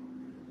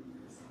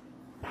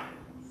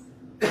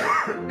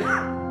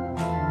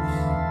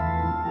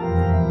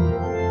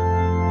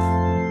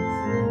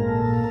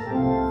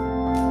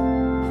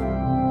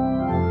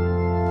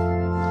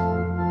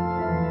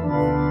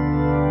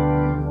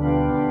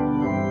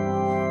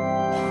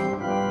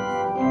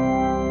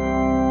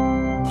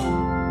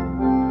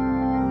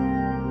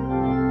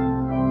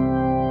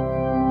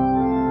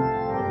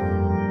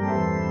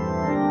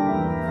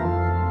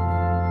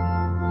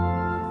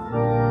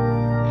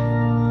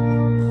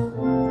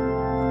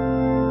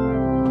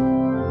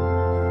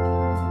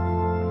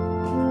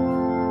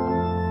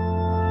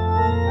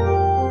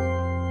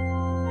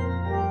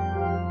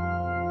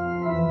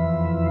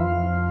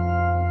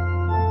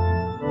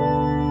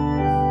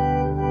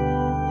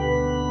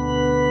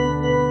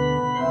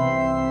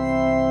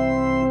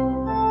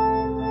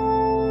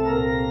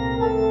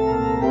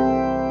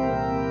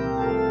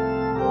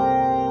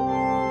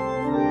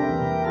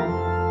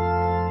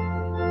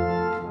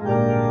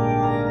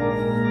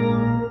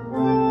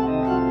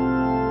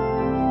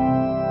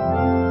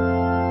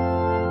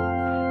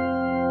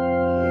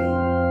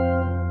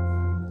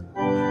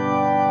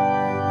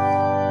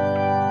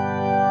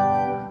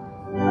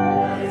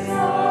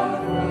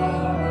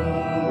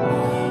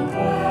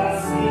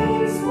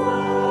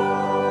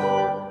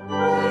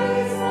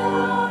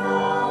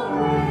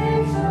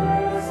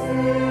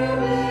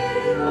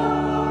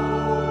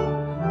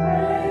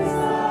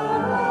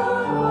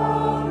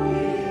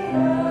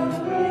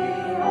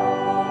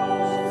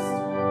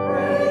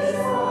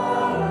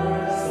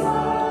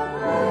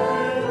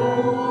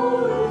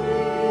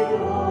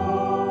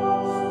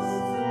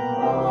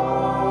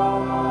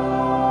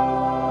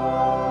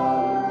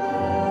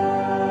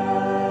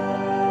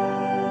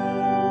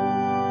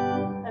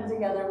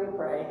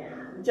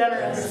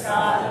 Generous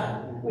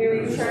God, we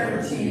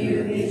return to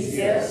you these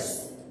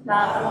gifts,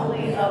 not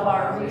only of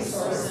our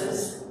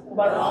resources,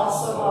 but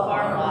also of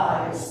our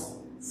lives.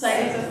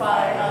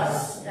 Sanctify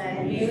us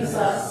and use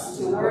us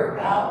to work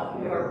out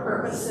your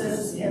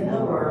purposes in the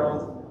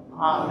world.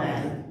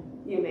 Amen.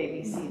 You may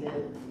be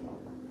seated.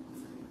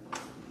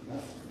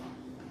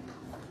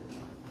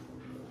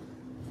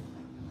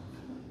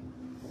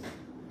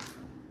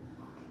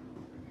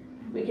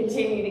 We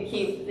continue to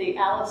keep the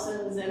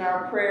Allisons in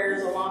our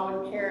prayers,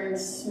 along with Karen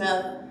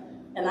Smith.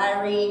 And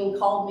Irene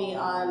called me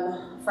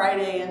on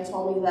Friday and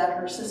told me that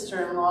her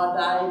sister-in-law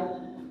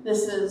died.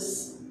 This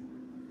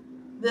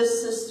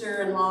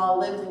sister-in-law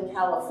lived in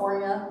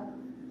California,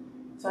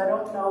 so I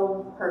don't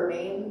know her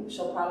name.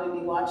 She'll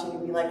probably be watching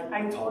and be like,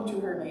 I told you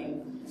her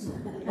name.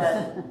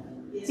 But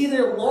it's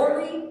either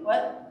Lori,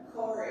 what?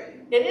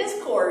 Corey. It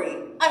is Corey.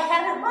 I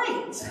had it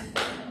right.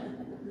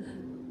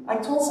 I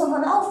told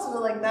someone else, and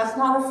they're like, that's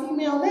not a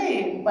female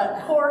name.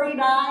 But Corey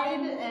died,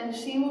 and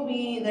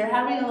they're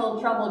having a little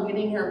trouble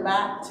getting her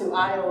back to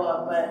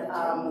Iowa,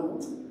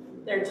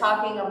 but they're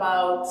talking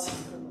about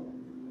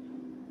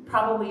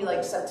probably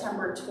like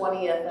September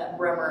 20th at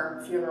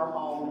Bremer Funeral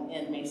Home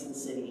in Mason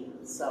City.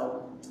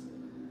 So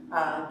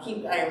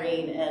keep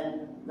Irene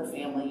and the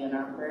family in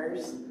our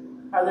prayers.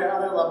 Are there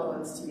other loved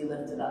ones to be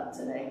lifted up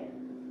today?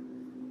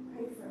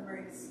 Pray for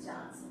Maurice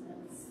Johnson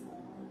and his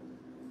family.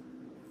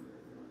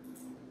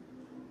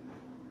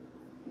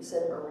 You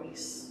said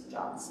Maurice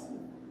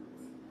Johnson.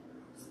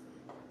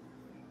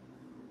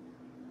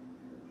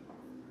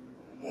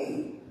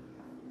 Dean.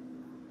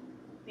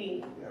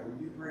 Yeah,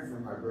 would you pray for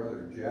my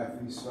brother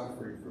Jeff? He's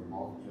suffering from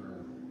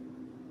alternate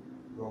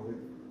COVID.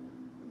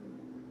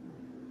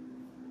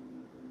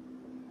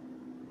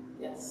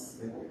 Yes.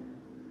 Thank you.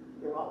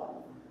 You're welcome.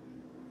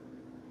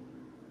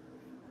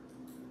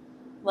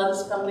 Let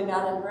us come to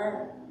God in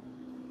prayer.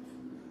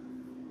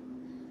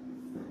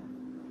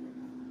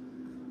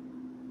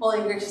 Holy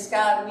and gracious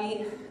God,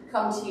 we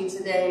come to you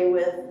today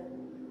with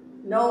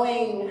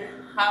knowing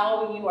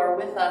how you are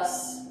with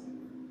us,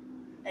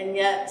 and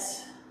yet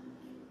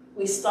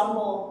we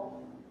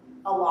stumble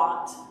a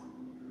lot.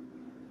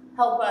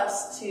 Help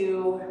us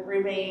to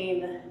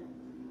remain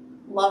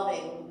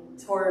loving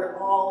toward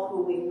all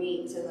who we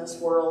meet in this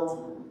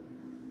world.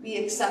 Be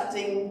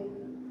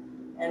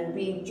accepting and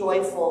be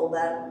joyful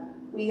that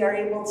we are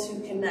able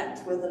to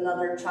connect with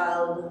another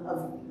child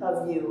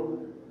of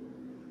you.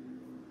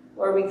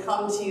 Lord, we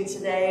come to you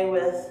today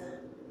with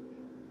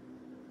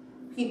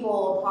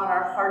people upon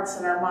our hearts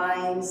and our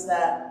minds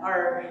that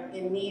are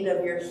in need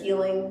of your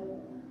healing.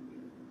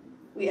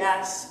 We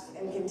ask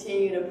and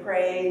continue to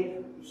pray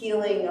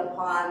healing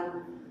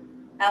upon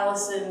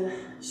Allison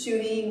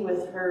Schutte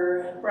with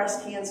her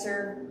breast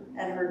cancer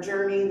and her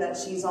journey that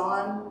she's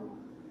on.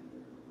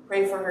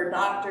 Pray for her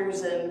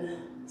doctors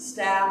and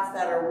staff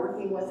that are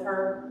working with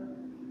her.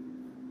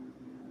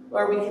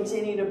 Lord, we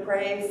continue to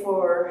pray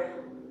for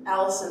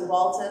Allison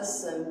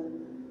Baltus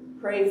and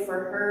pray for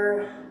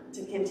her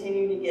to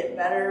continue to get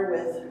better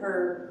with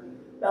her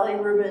belly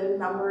Reuben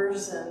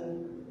numbers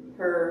and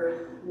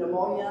her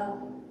pneumonia.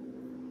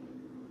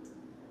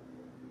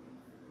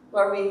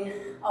 Lord, we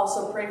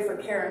also pray for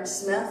Karen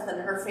Smith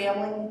and her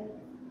family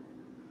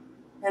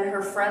and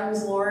her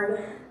friends,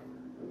 Lord.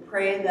 We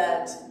pray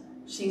that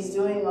she's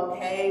doing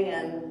okay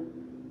and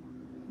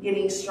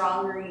getting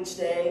stronger each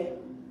day.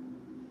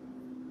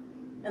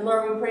 And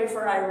Lord, we pray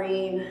for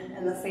Irene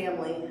and the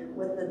family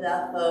with the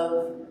death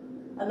of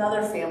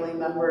another family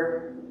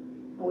member.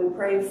 And we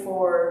pray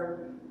for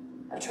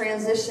a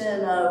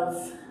transition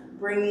of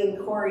bringing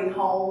Corey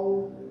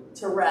home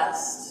to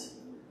rest,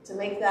 to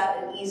make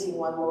that an easy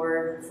one,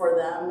 Lord, for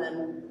them.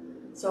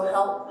 And so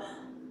help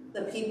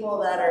the people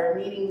that are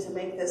needing to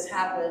make this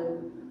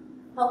happen,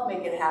 help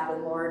make it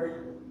happen,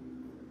 Lord.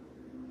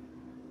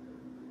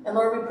 And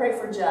Lord, we pray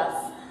for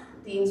Jeff,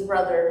 Dean's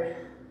brother,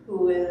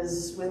 who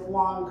is with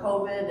long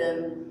COVID,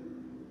 and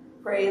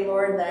pray,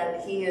 Lord,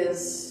 that he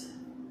is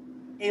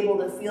able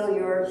to feel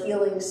your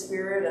healing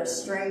spirit of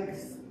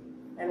strength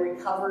and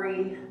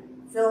recovery,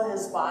 fill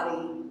his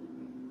body,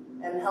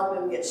 and help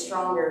him get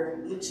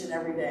stronger each and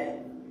every day.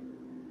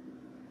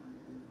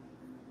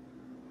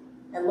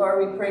 And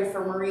Lord, we pray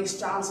for Maurice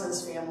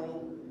Johnson's family,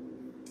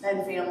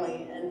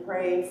 and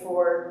pray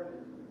for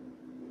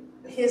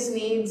his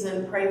needs,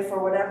 and pray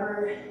for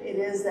whatever it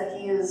is that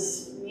he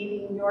is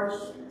needing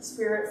your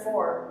spirit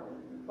for,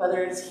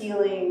 whether it's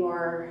healing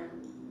or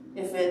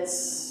if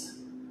it's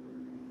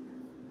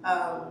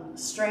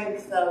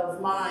strength of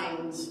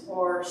mind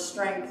or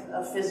strength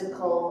of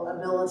physical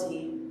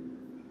ability.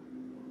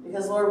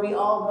 Because Lord, we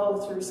all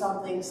go through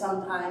something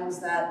sometimes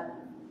that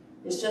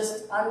is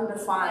just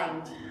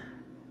undefined.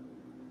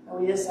 And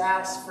we just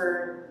ask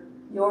for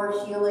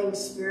your healing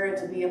spirit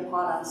to be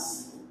upon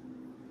us.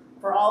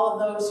 For all of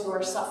those who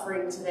are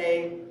suffering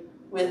today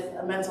with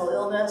a mental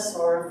illness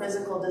or a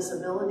physical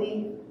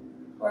disability,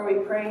 Lord,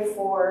 we pray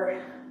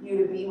for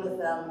you to be with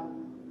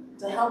them,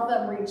 to help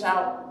them reach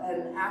out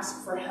and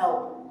ask for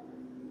help,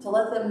 to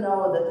let them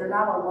know that they're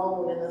not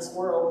alone in this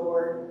world,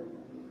 Lord,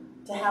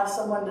 to have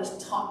someone to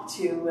talk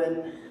to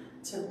and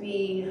to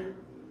be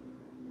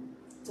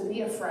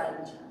a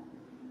friend.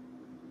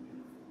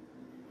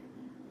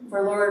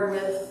 For Lord,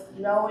 with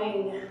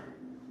knowing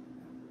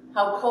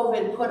how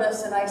COVID put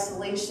us in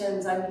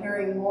isolations, I'm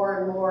hearing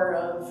more and more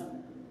of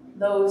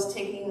those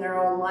taking their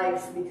own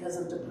life because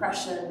of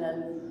depression.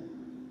 And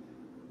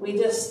we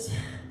just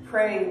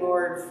pray,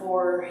 Lord,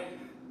 for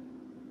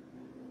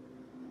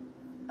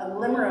a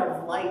glimmer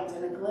of light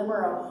and a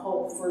glimmer of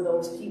hope for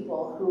those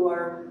people who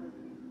are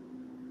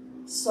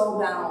so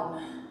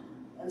down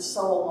and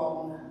so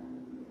alone.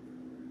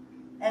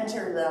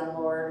 Enter them,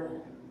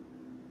 Lord.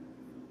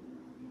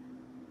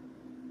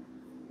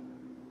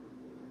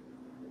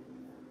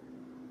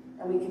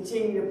 And we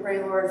continue to pray,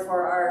 Lord,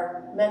 for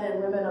our men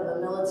and women of the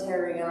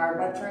military and our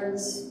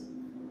veterans.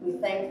 We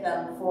thank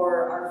them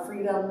for our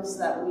freedoms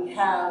that we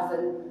have,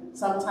 and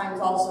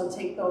sometimes also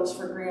take those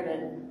for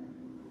granted,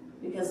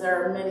 because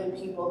there are many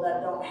people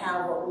that don't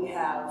have what we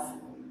have.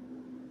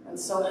 And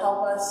so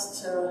help us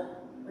to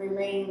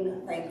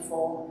remain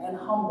thankful and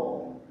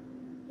humble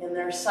in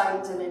their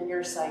sight and in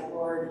your sight,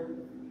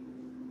 Lord.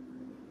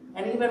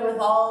 And even with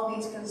all of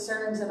these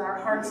concerns in our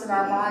hearts and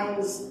our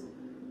minds,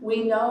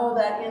 we know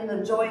that in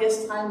the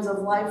joyous times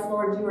of life,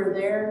 Lord, you are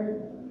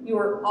there. You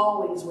are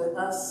always with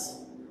us.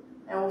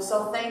 And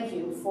so thank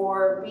you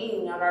for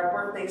being at our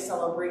birthday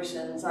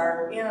celebrations,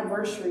 our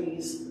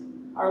anniversaries,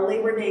 our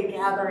Labor Day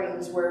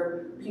gatherings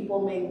where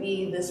people may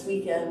be this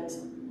weekend.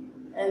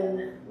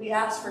 And we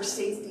ask for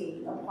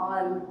safety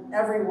upon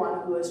everyone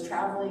who is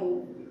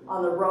traveling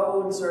on the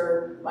roads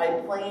or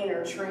by plane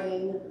or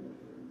train.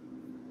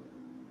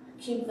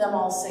 Keep them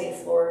all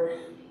safe, Lord.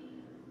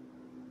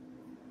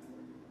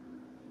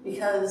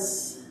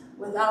 Because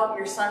without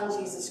your Son,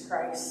 Jesus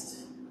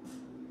Christ,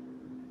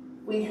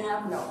 we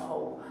have no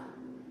hope.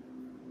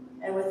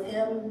 And with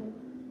him,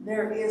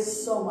 there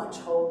is so much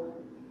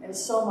hope and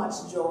so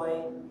much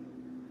joy.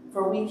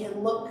 For we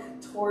can look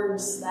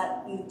towards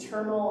that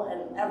eternal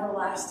and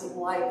everlasting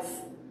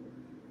life.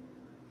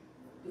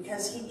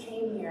 Because he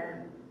came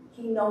here.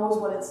 He knows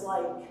what it's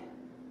like.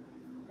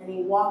 And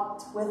he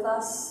walked with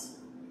us.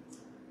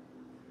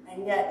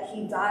 And yet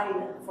he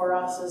died for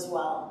us as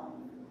well,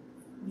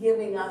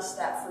 giving us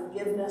that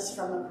forgiveness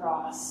from the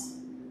cross.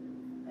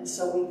 And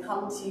so we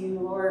come to you,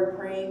 Lord,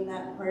 praying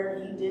that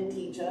prayer he did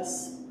teach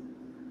us.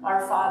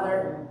 Our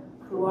Father,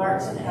 who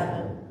art in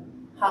heaven,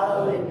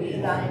 hallowed be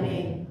thy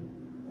name.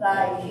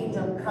 Thy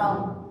kingdom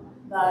come,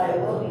 thy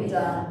will be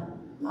done,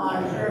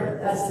 on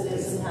earth as it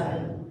is in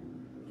heaven.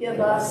 Give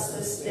us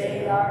this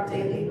day our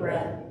daily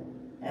bread,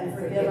 and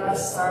forgive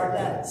us our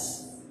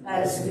debts,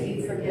 as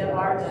we forgive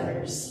our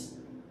debtors.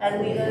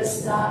 And lead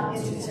us not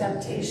into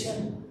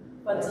temptation,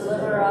 but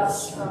deliver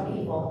us from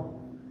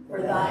evil.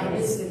 For thine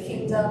is the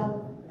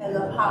kingdom, and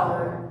the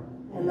power,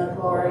 and the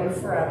glory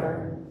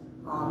forever.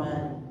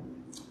 Amen.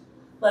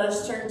 Let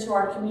us turn to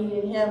our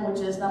communion hymn, which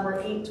is number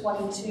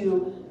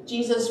 822.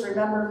 Jesus,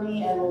 remember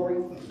me, and we'll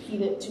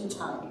repeat it 2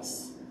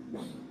 times.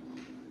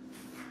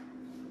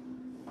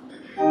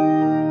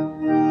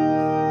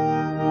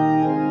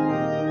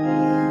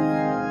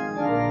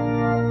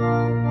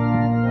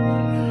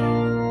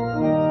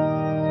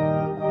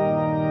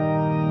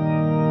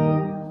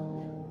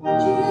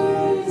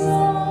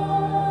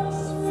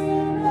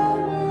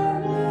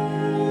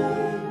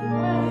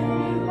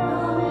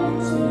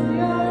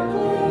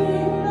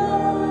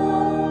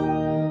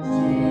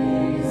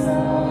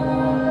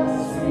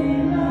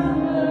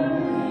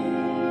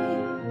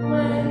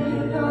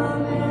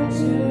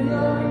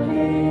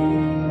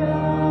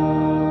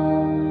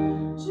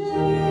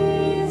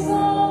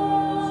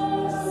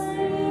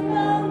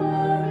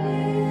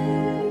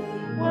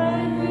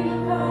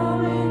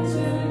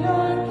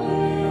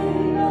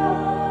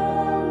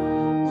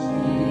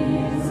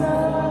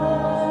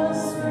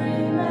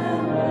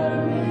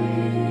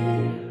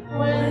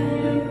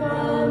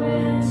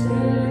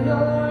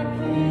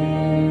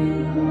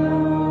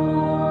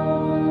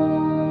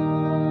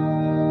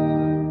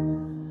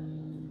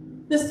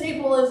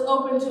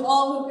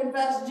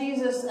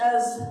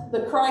 as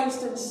the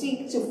Christ and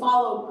seek to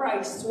follow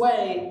Christ's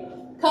way.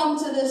 Come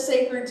to this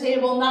sacred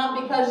table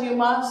not because you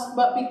must,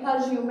 but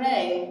because you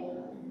may.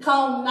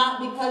 Come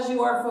not because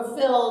you are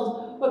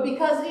fulfilled, but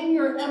because in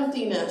your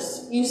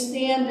emptiness you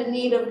stand in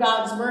need of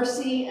God's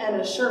mercy and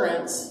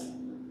assurance.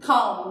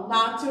 Come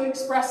not to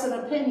express an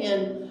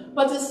opinion,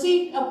 but to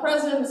seek a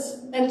presence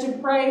and to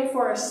pray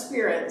for a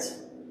spirit.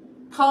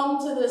 Come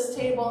to this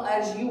table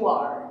as you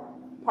are.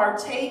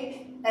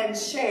 Partake and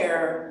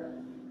share.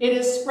 It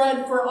is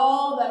spread for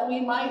all that we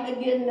might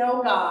again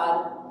know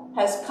God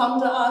has come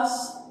to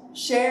us,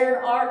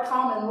 shared our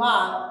common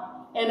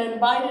lot, and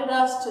invited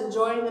us to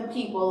join the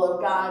people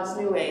of God's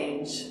new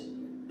age.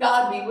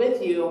 God be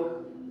with you.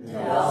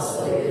 And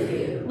also with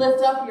you.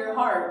 Lift up your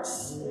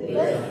hearts. We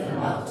lift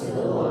them up to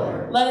the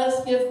Lord. Let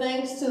us give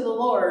thanks to the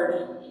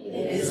Lord.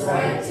 It is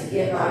right to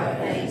give our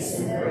thanks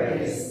and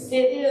praise.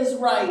 It is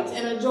right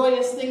and a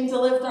joyous thing to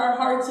lift our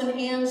hearts and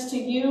hands to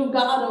you,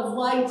 God of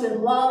light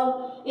and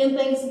love, in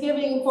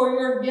thanksgiving for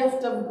your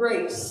gift of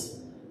grace.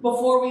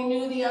 Before we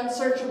knew the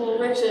unsearchable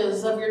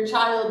riches of your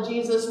child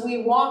Jesus,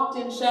 we walked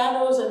in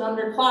shadows and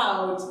under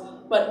clouds.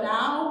 But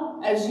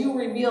now, as you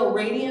reveal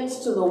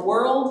radiance to the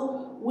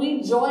world,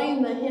 we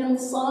join the hymn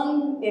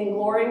sung in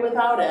glory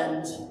without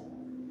end.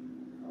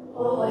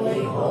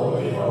 Holy,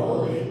 holy,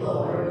 holy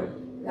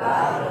Lord,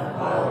 God of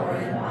power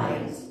and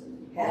might,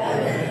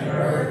 heaven and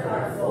earth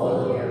are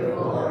full of your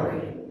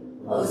glory.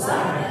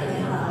 Hosanna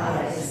in the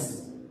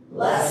highest.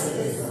 Blessed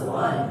is the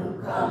one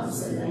who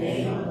comes in the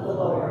name of the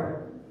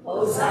Lord.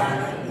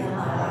 Hosanna in the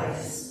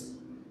highest.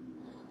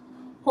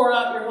 Pour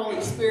out your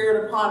Holy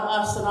Spirit upon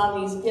us and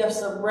on these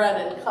gifts of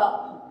bread and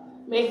cup.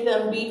 Make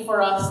them be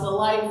for us the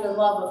life and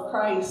love of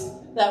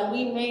Christ, that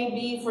we may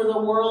be for the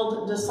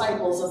world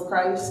disciples of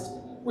Christ,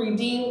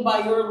 redeemed by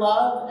your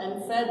love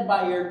and fed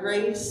by your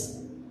grace.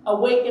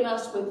 Awaken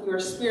us with your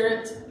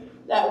Spirit,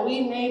 that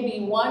we may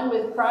be one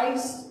with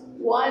Christ,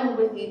 one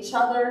with each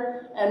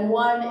other, and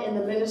one in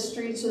the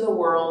ministry to the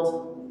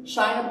world.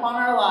 Shine upon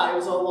our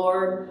lives, O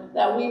Lord,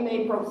 that we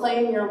may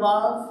proclaim your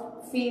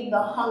love, feed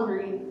the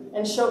hungry,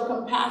 and show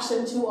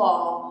compassion to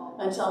all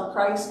until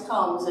Christ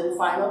comes in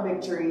final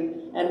victory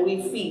and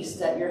we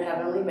feast at your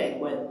heavenly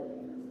banquet.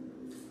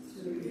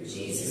 Through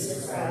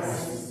Jesus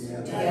Christ,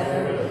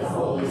 together with the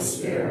Holy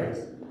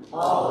Spirit,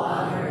 all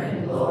honor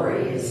and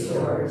glory is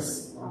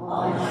yours,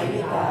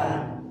 Almighty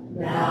God,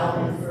 now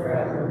and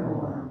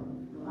forevermore.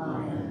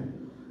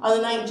 Amen. On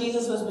the night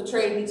Jesus was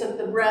betrayed, he took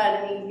the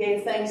bread and he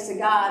gave thanks to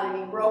God, and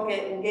he broke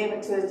it and gave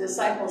it to his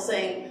disciples,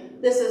 saying,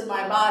 "This is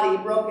my body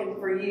broken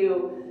for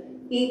you.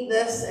 Eat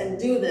this and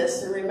do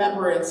this in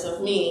remembrance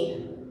of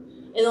me."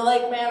 In the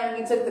like manner,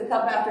 he took the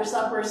cup after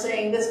supper,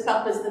 saying, "This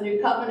cup is the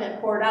new covenant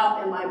poured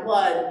out in my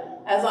blood.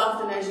 As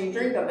often as you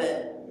drink of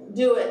it,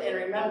 do it in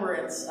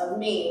remembrance of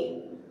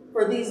me.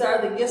 For these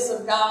are the gifts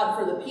of God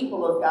for the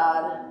people of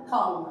God.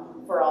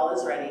 Come, for all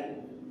is ready."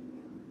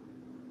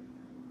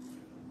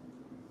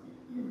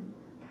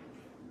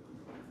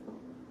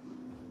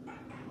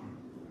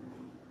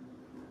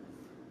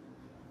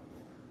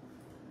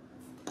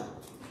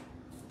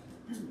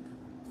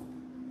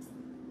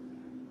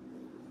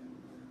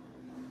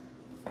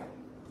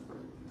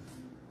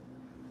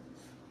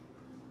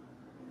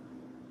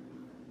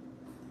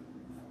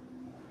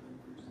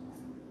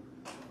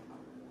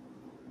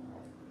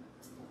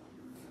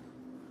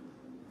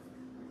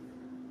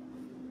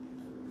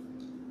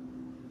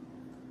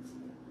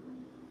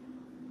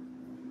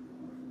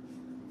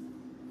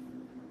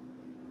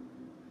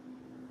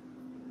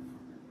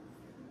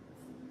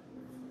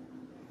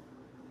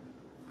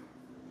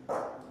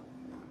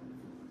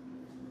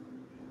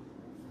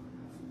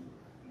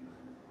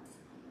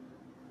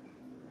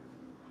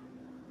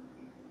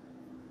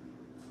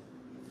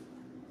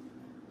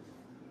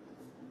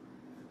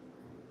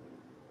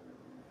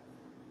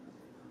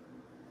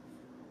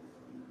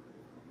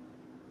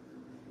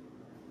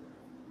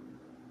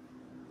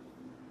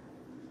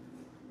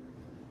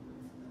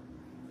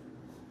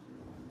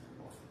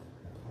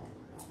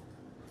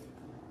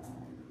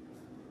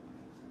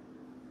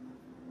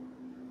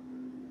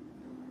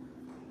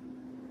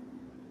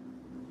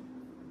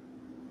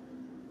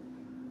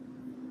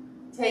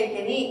 Take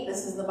and eat.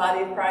 This is the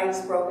body of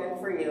Christ broken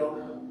for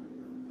you.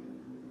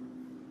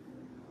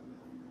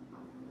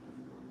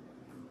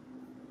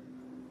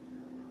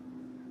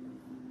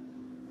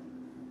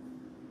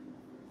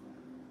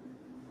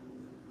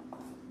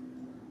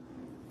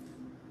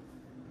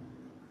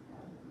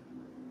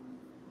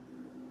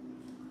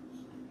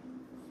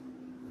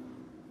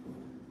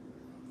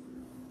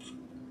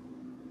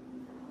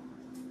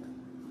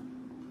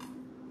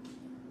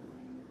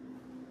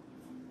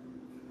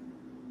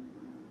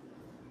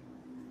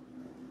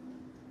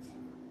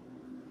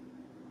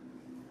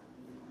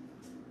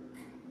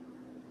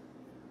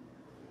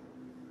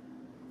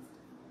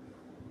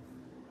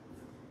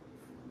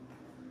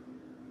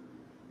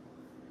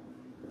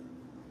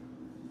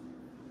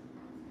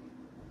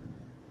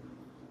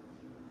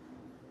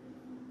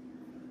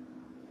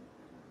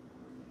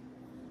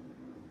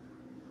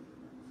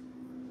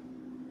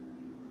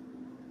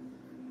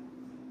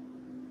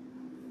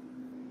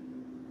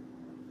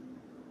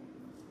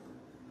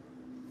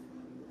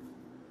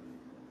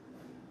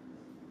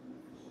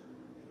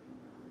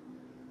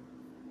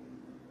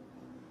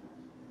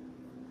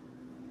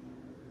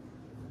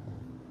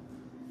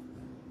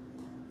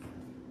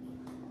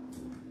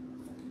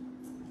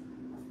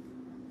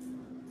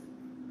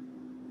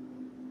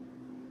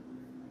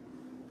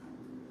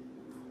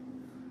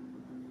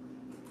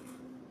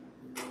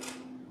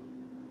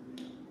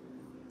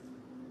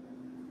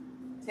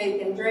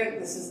 Take and drink.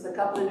 This is the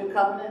cup of the new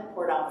covenant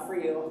poured out for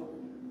you.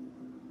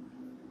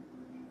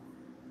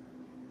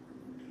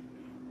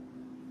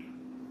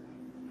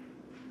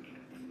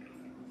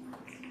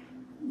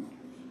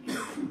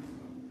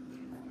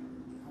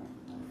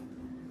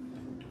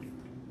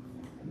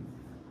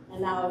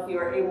 And now, if you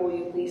are able, will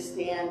you please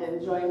stand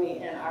and join me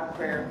in our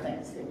prayer of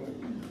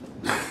thanksgiving.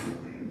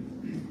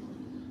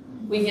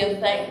 We give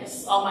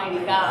thanks,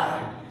 Almighty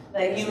God,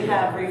 that you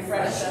have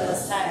refreshed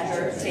us at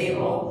your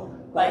table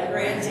by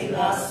granting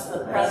us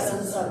the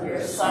presence of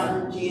your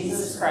Son,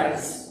 Jesus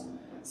Christ.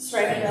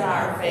 Strengthen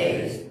our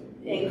faith,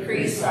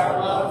 increase our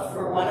love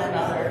for one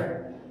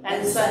another,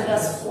 and send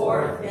us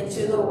forth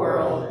into the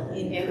world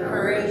in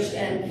courage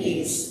and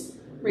peace,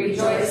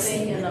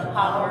 rejoicing in the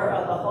power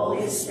of the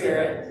Holy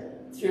Spirit,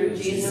 through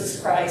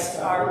Jesus Christ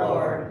our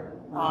Lord.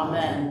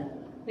 Amen.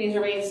 Please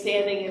remain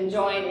standing and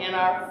join in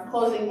our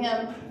closing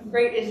hymn,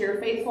 Great is Your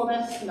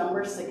Faithfulness,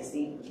 number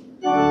 60.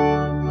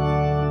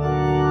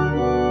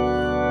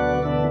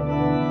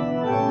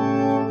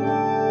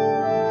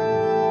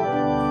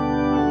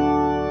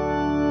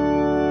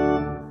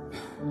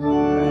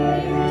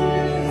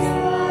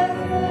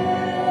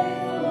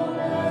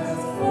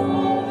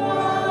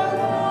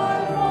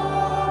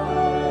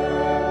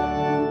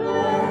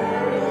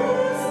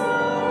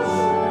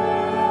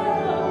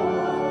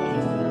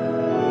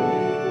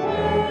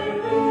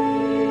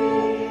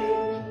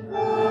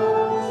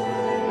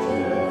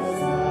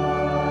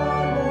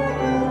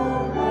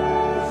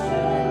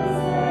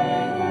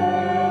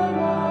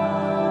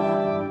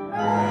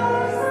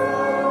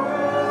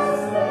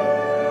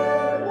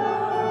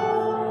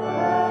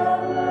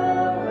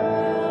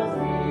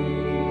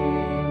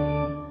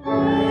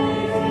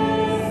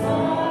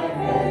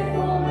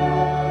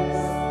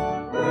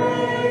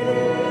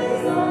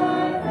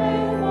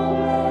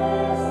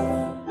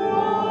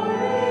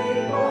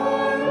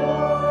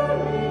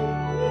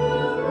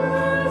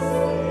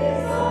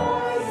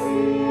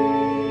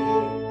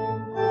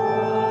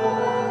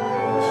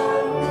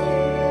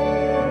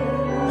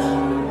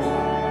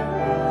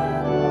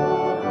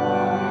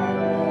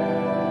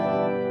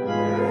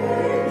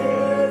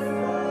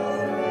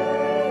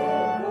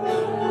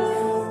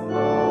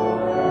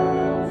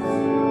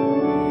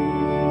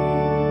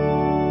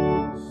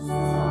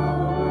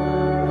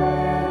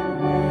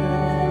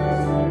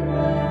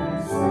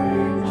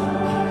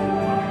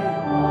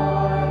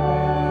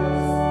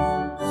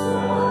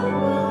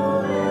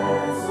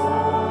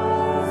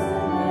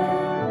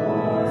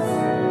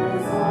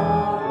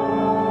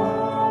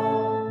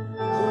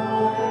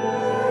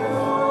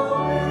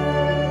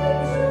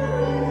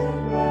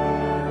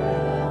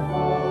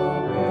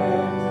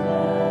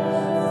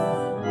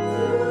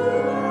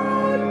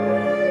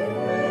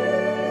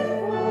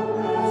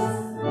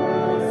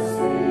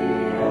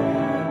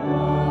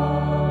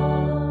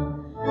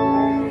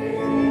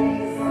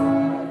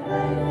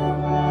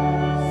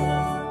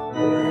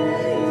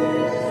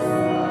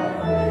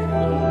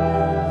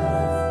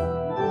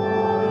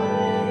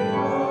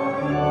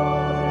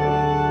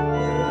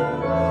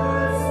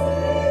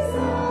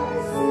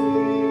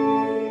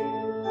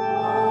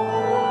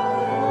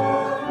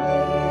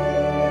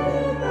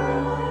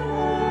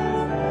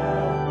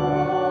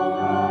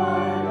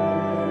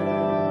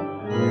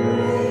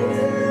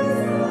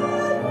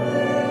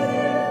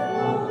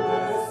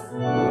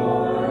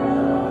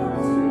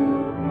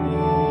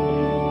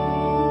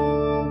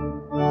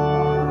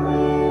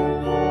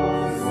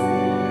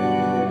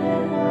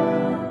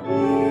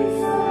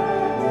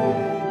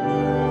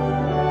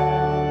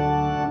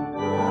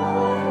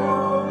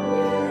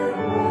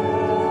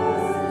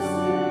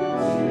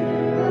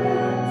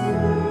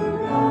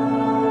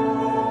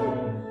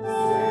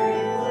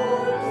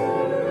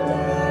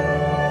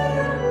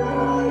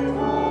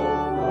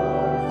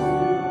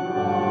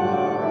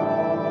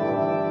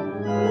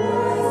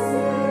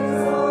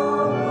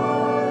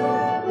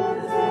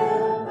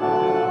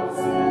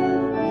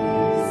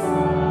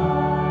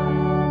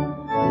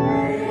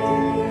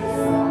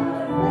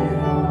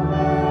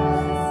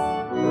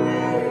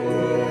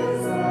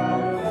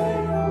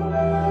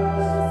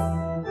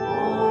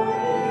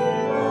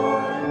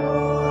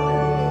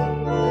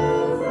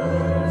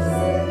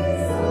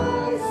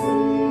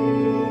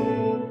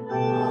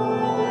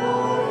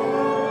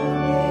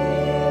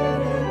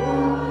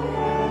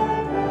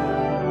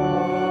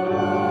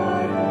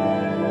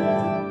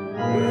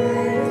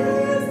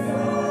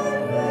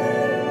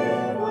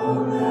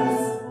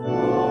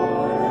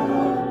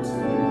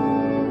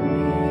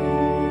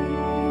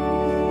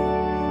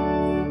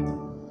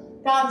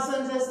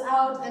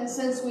 And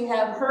since we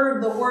have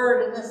heard the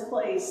word in this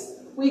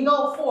place, we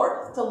go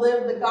forth to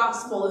live the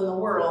gospel in the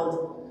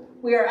world.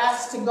 We are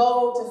asked to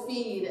go to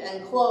feed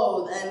and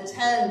clothe and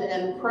tend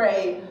and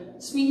pray,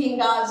 speaking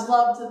God's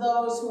love to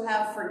those who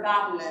have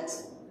forgotten it.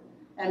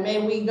 And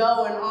may we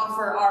go and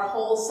offer our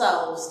whole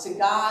selves to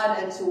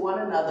God and to one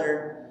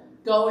another.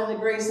 Go in the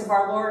grace of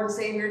our Lord and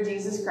Savior,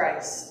 Jesus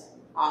Christ.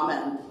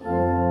 Amen.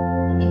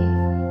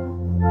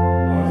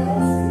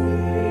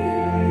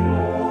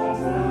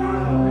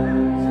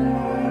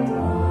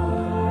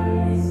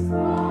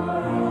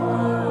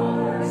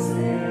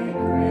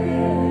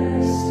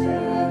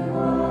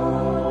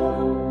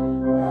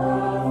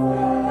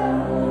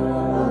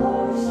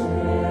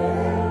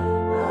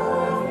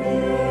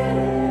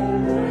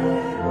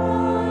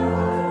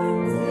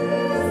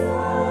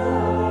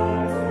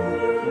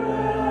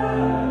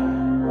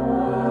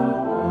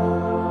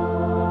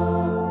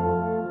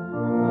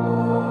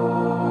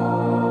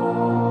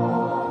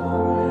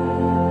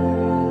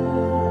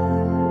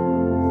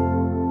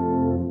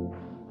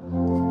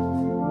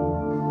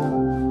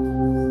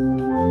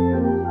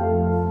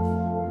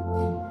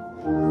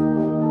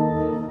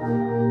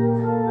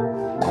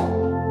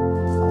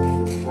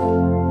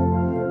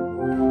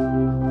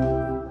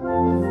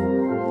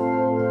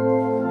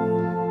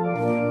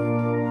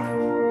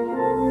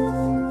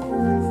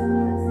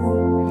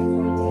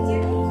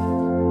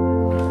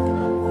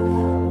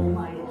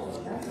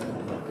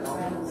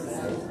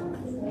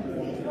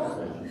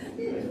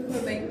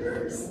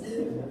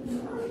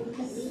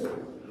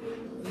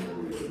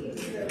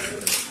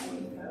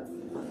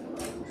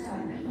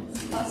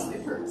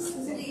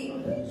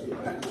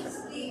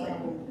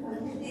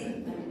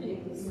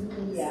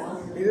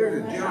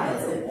 There's a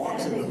gentleman who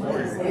walks in the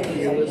morning and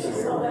he listens.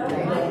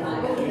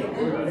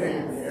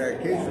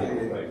 Occasionally,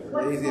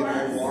 Daisy and I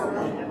walk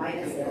up.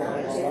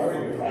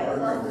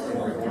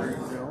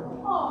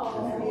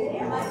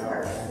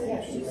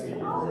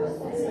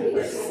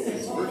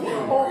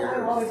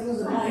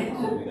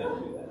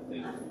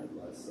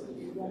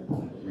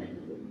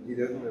 He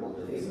doesn't live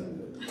there.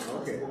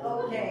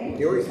 Okay.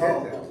 He always had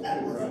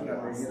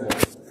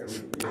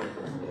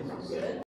that.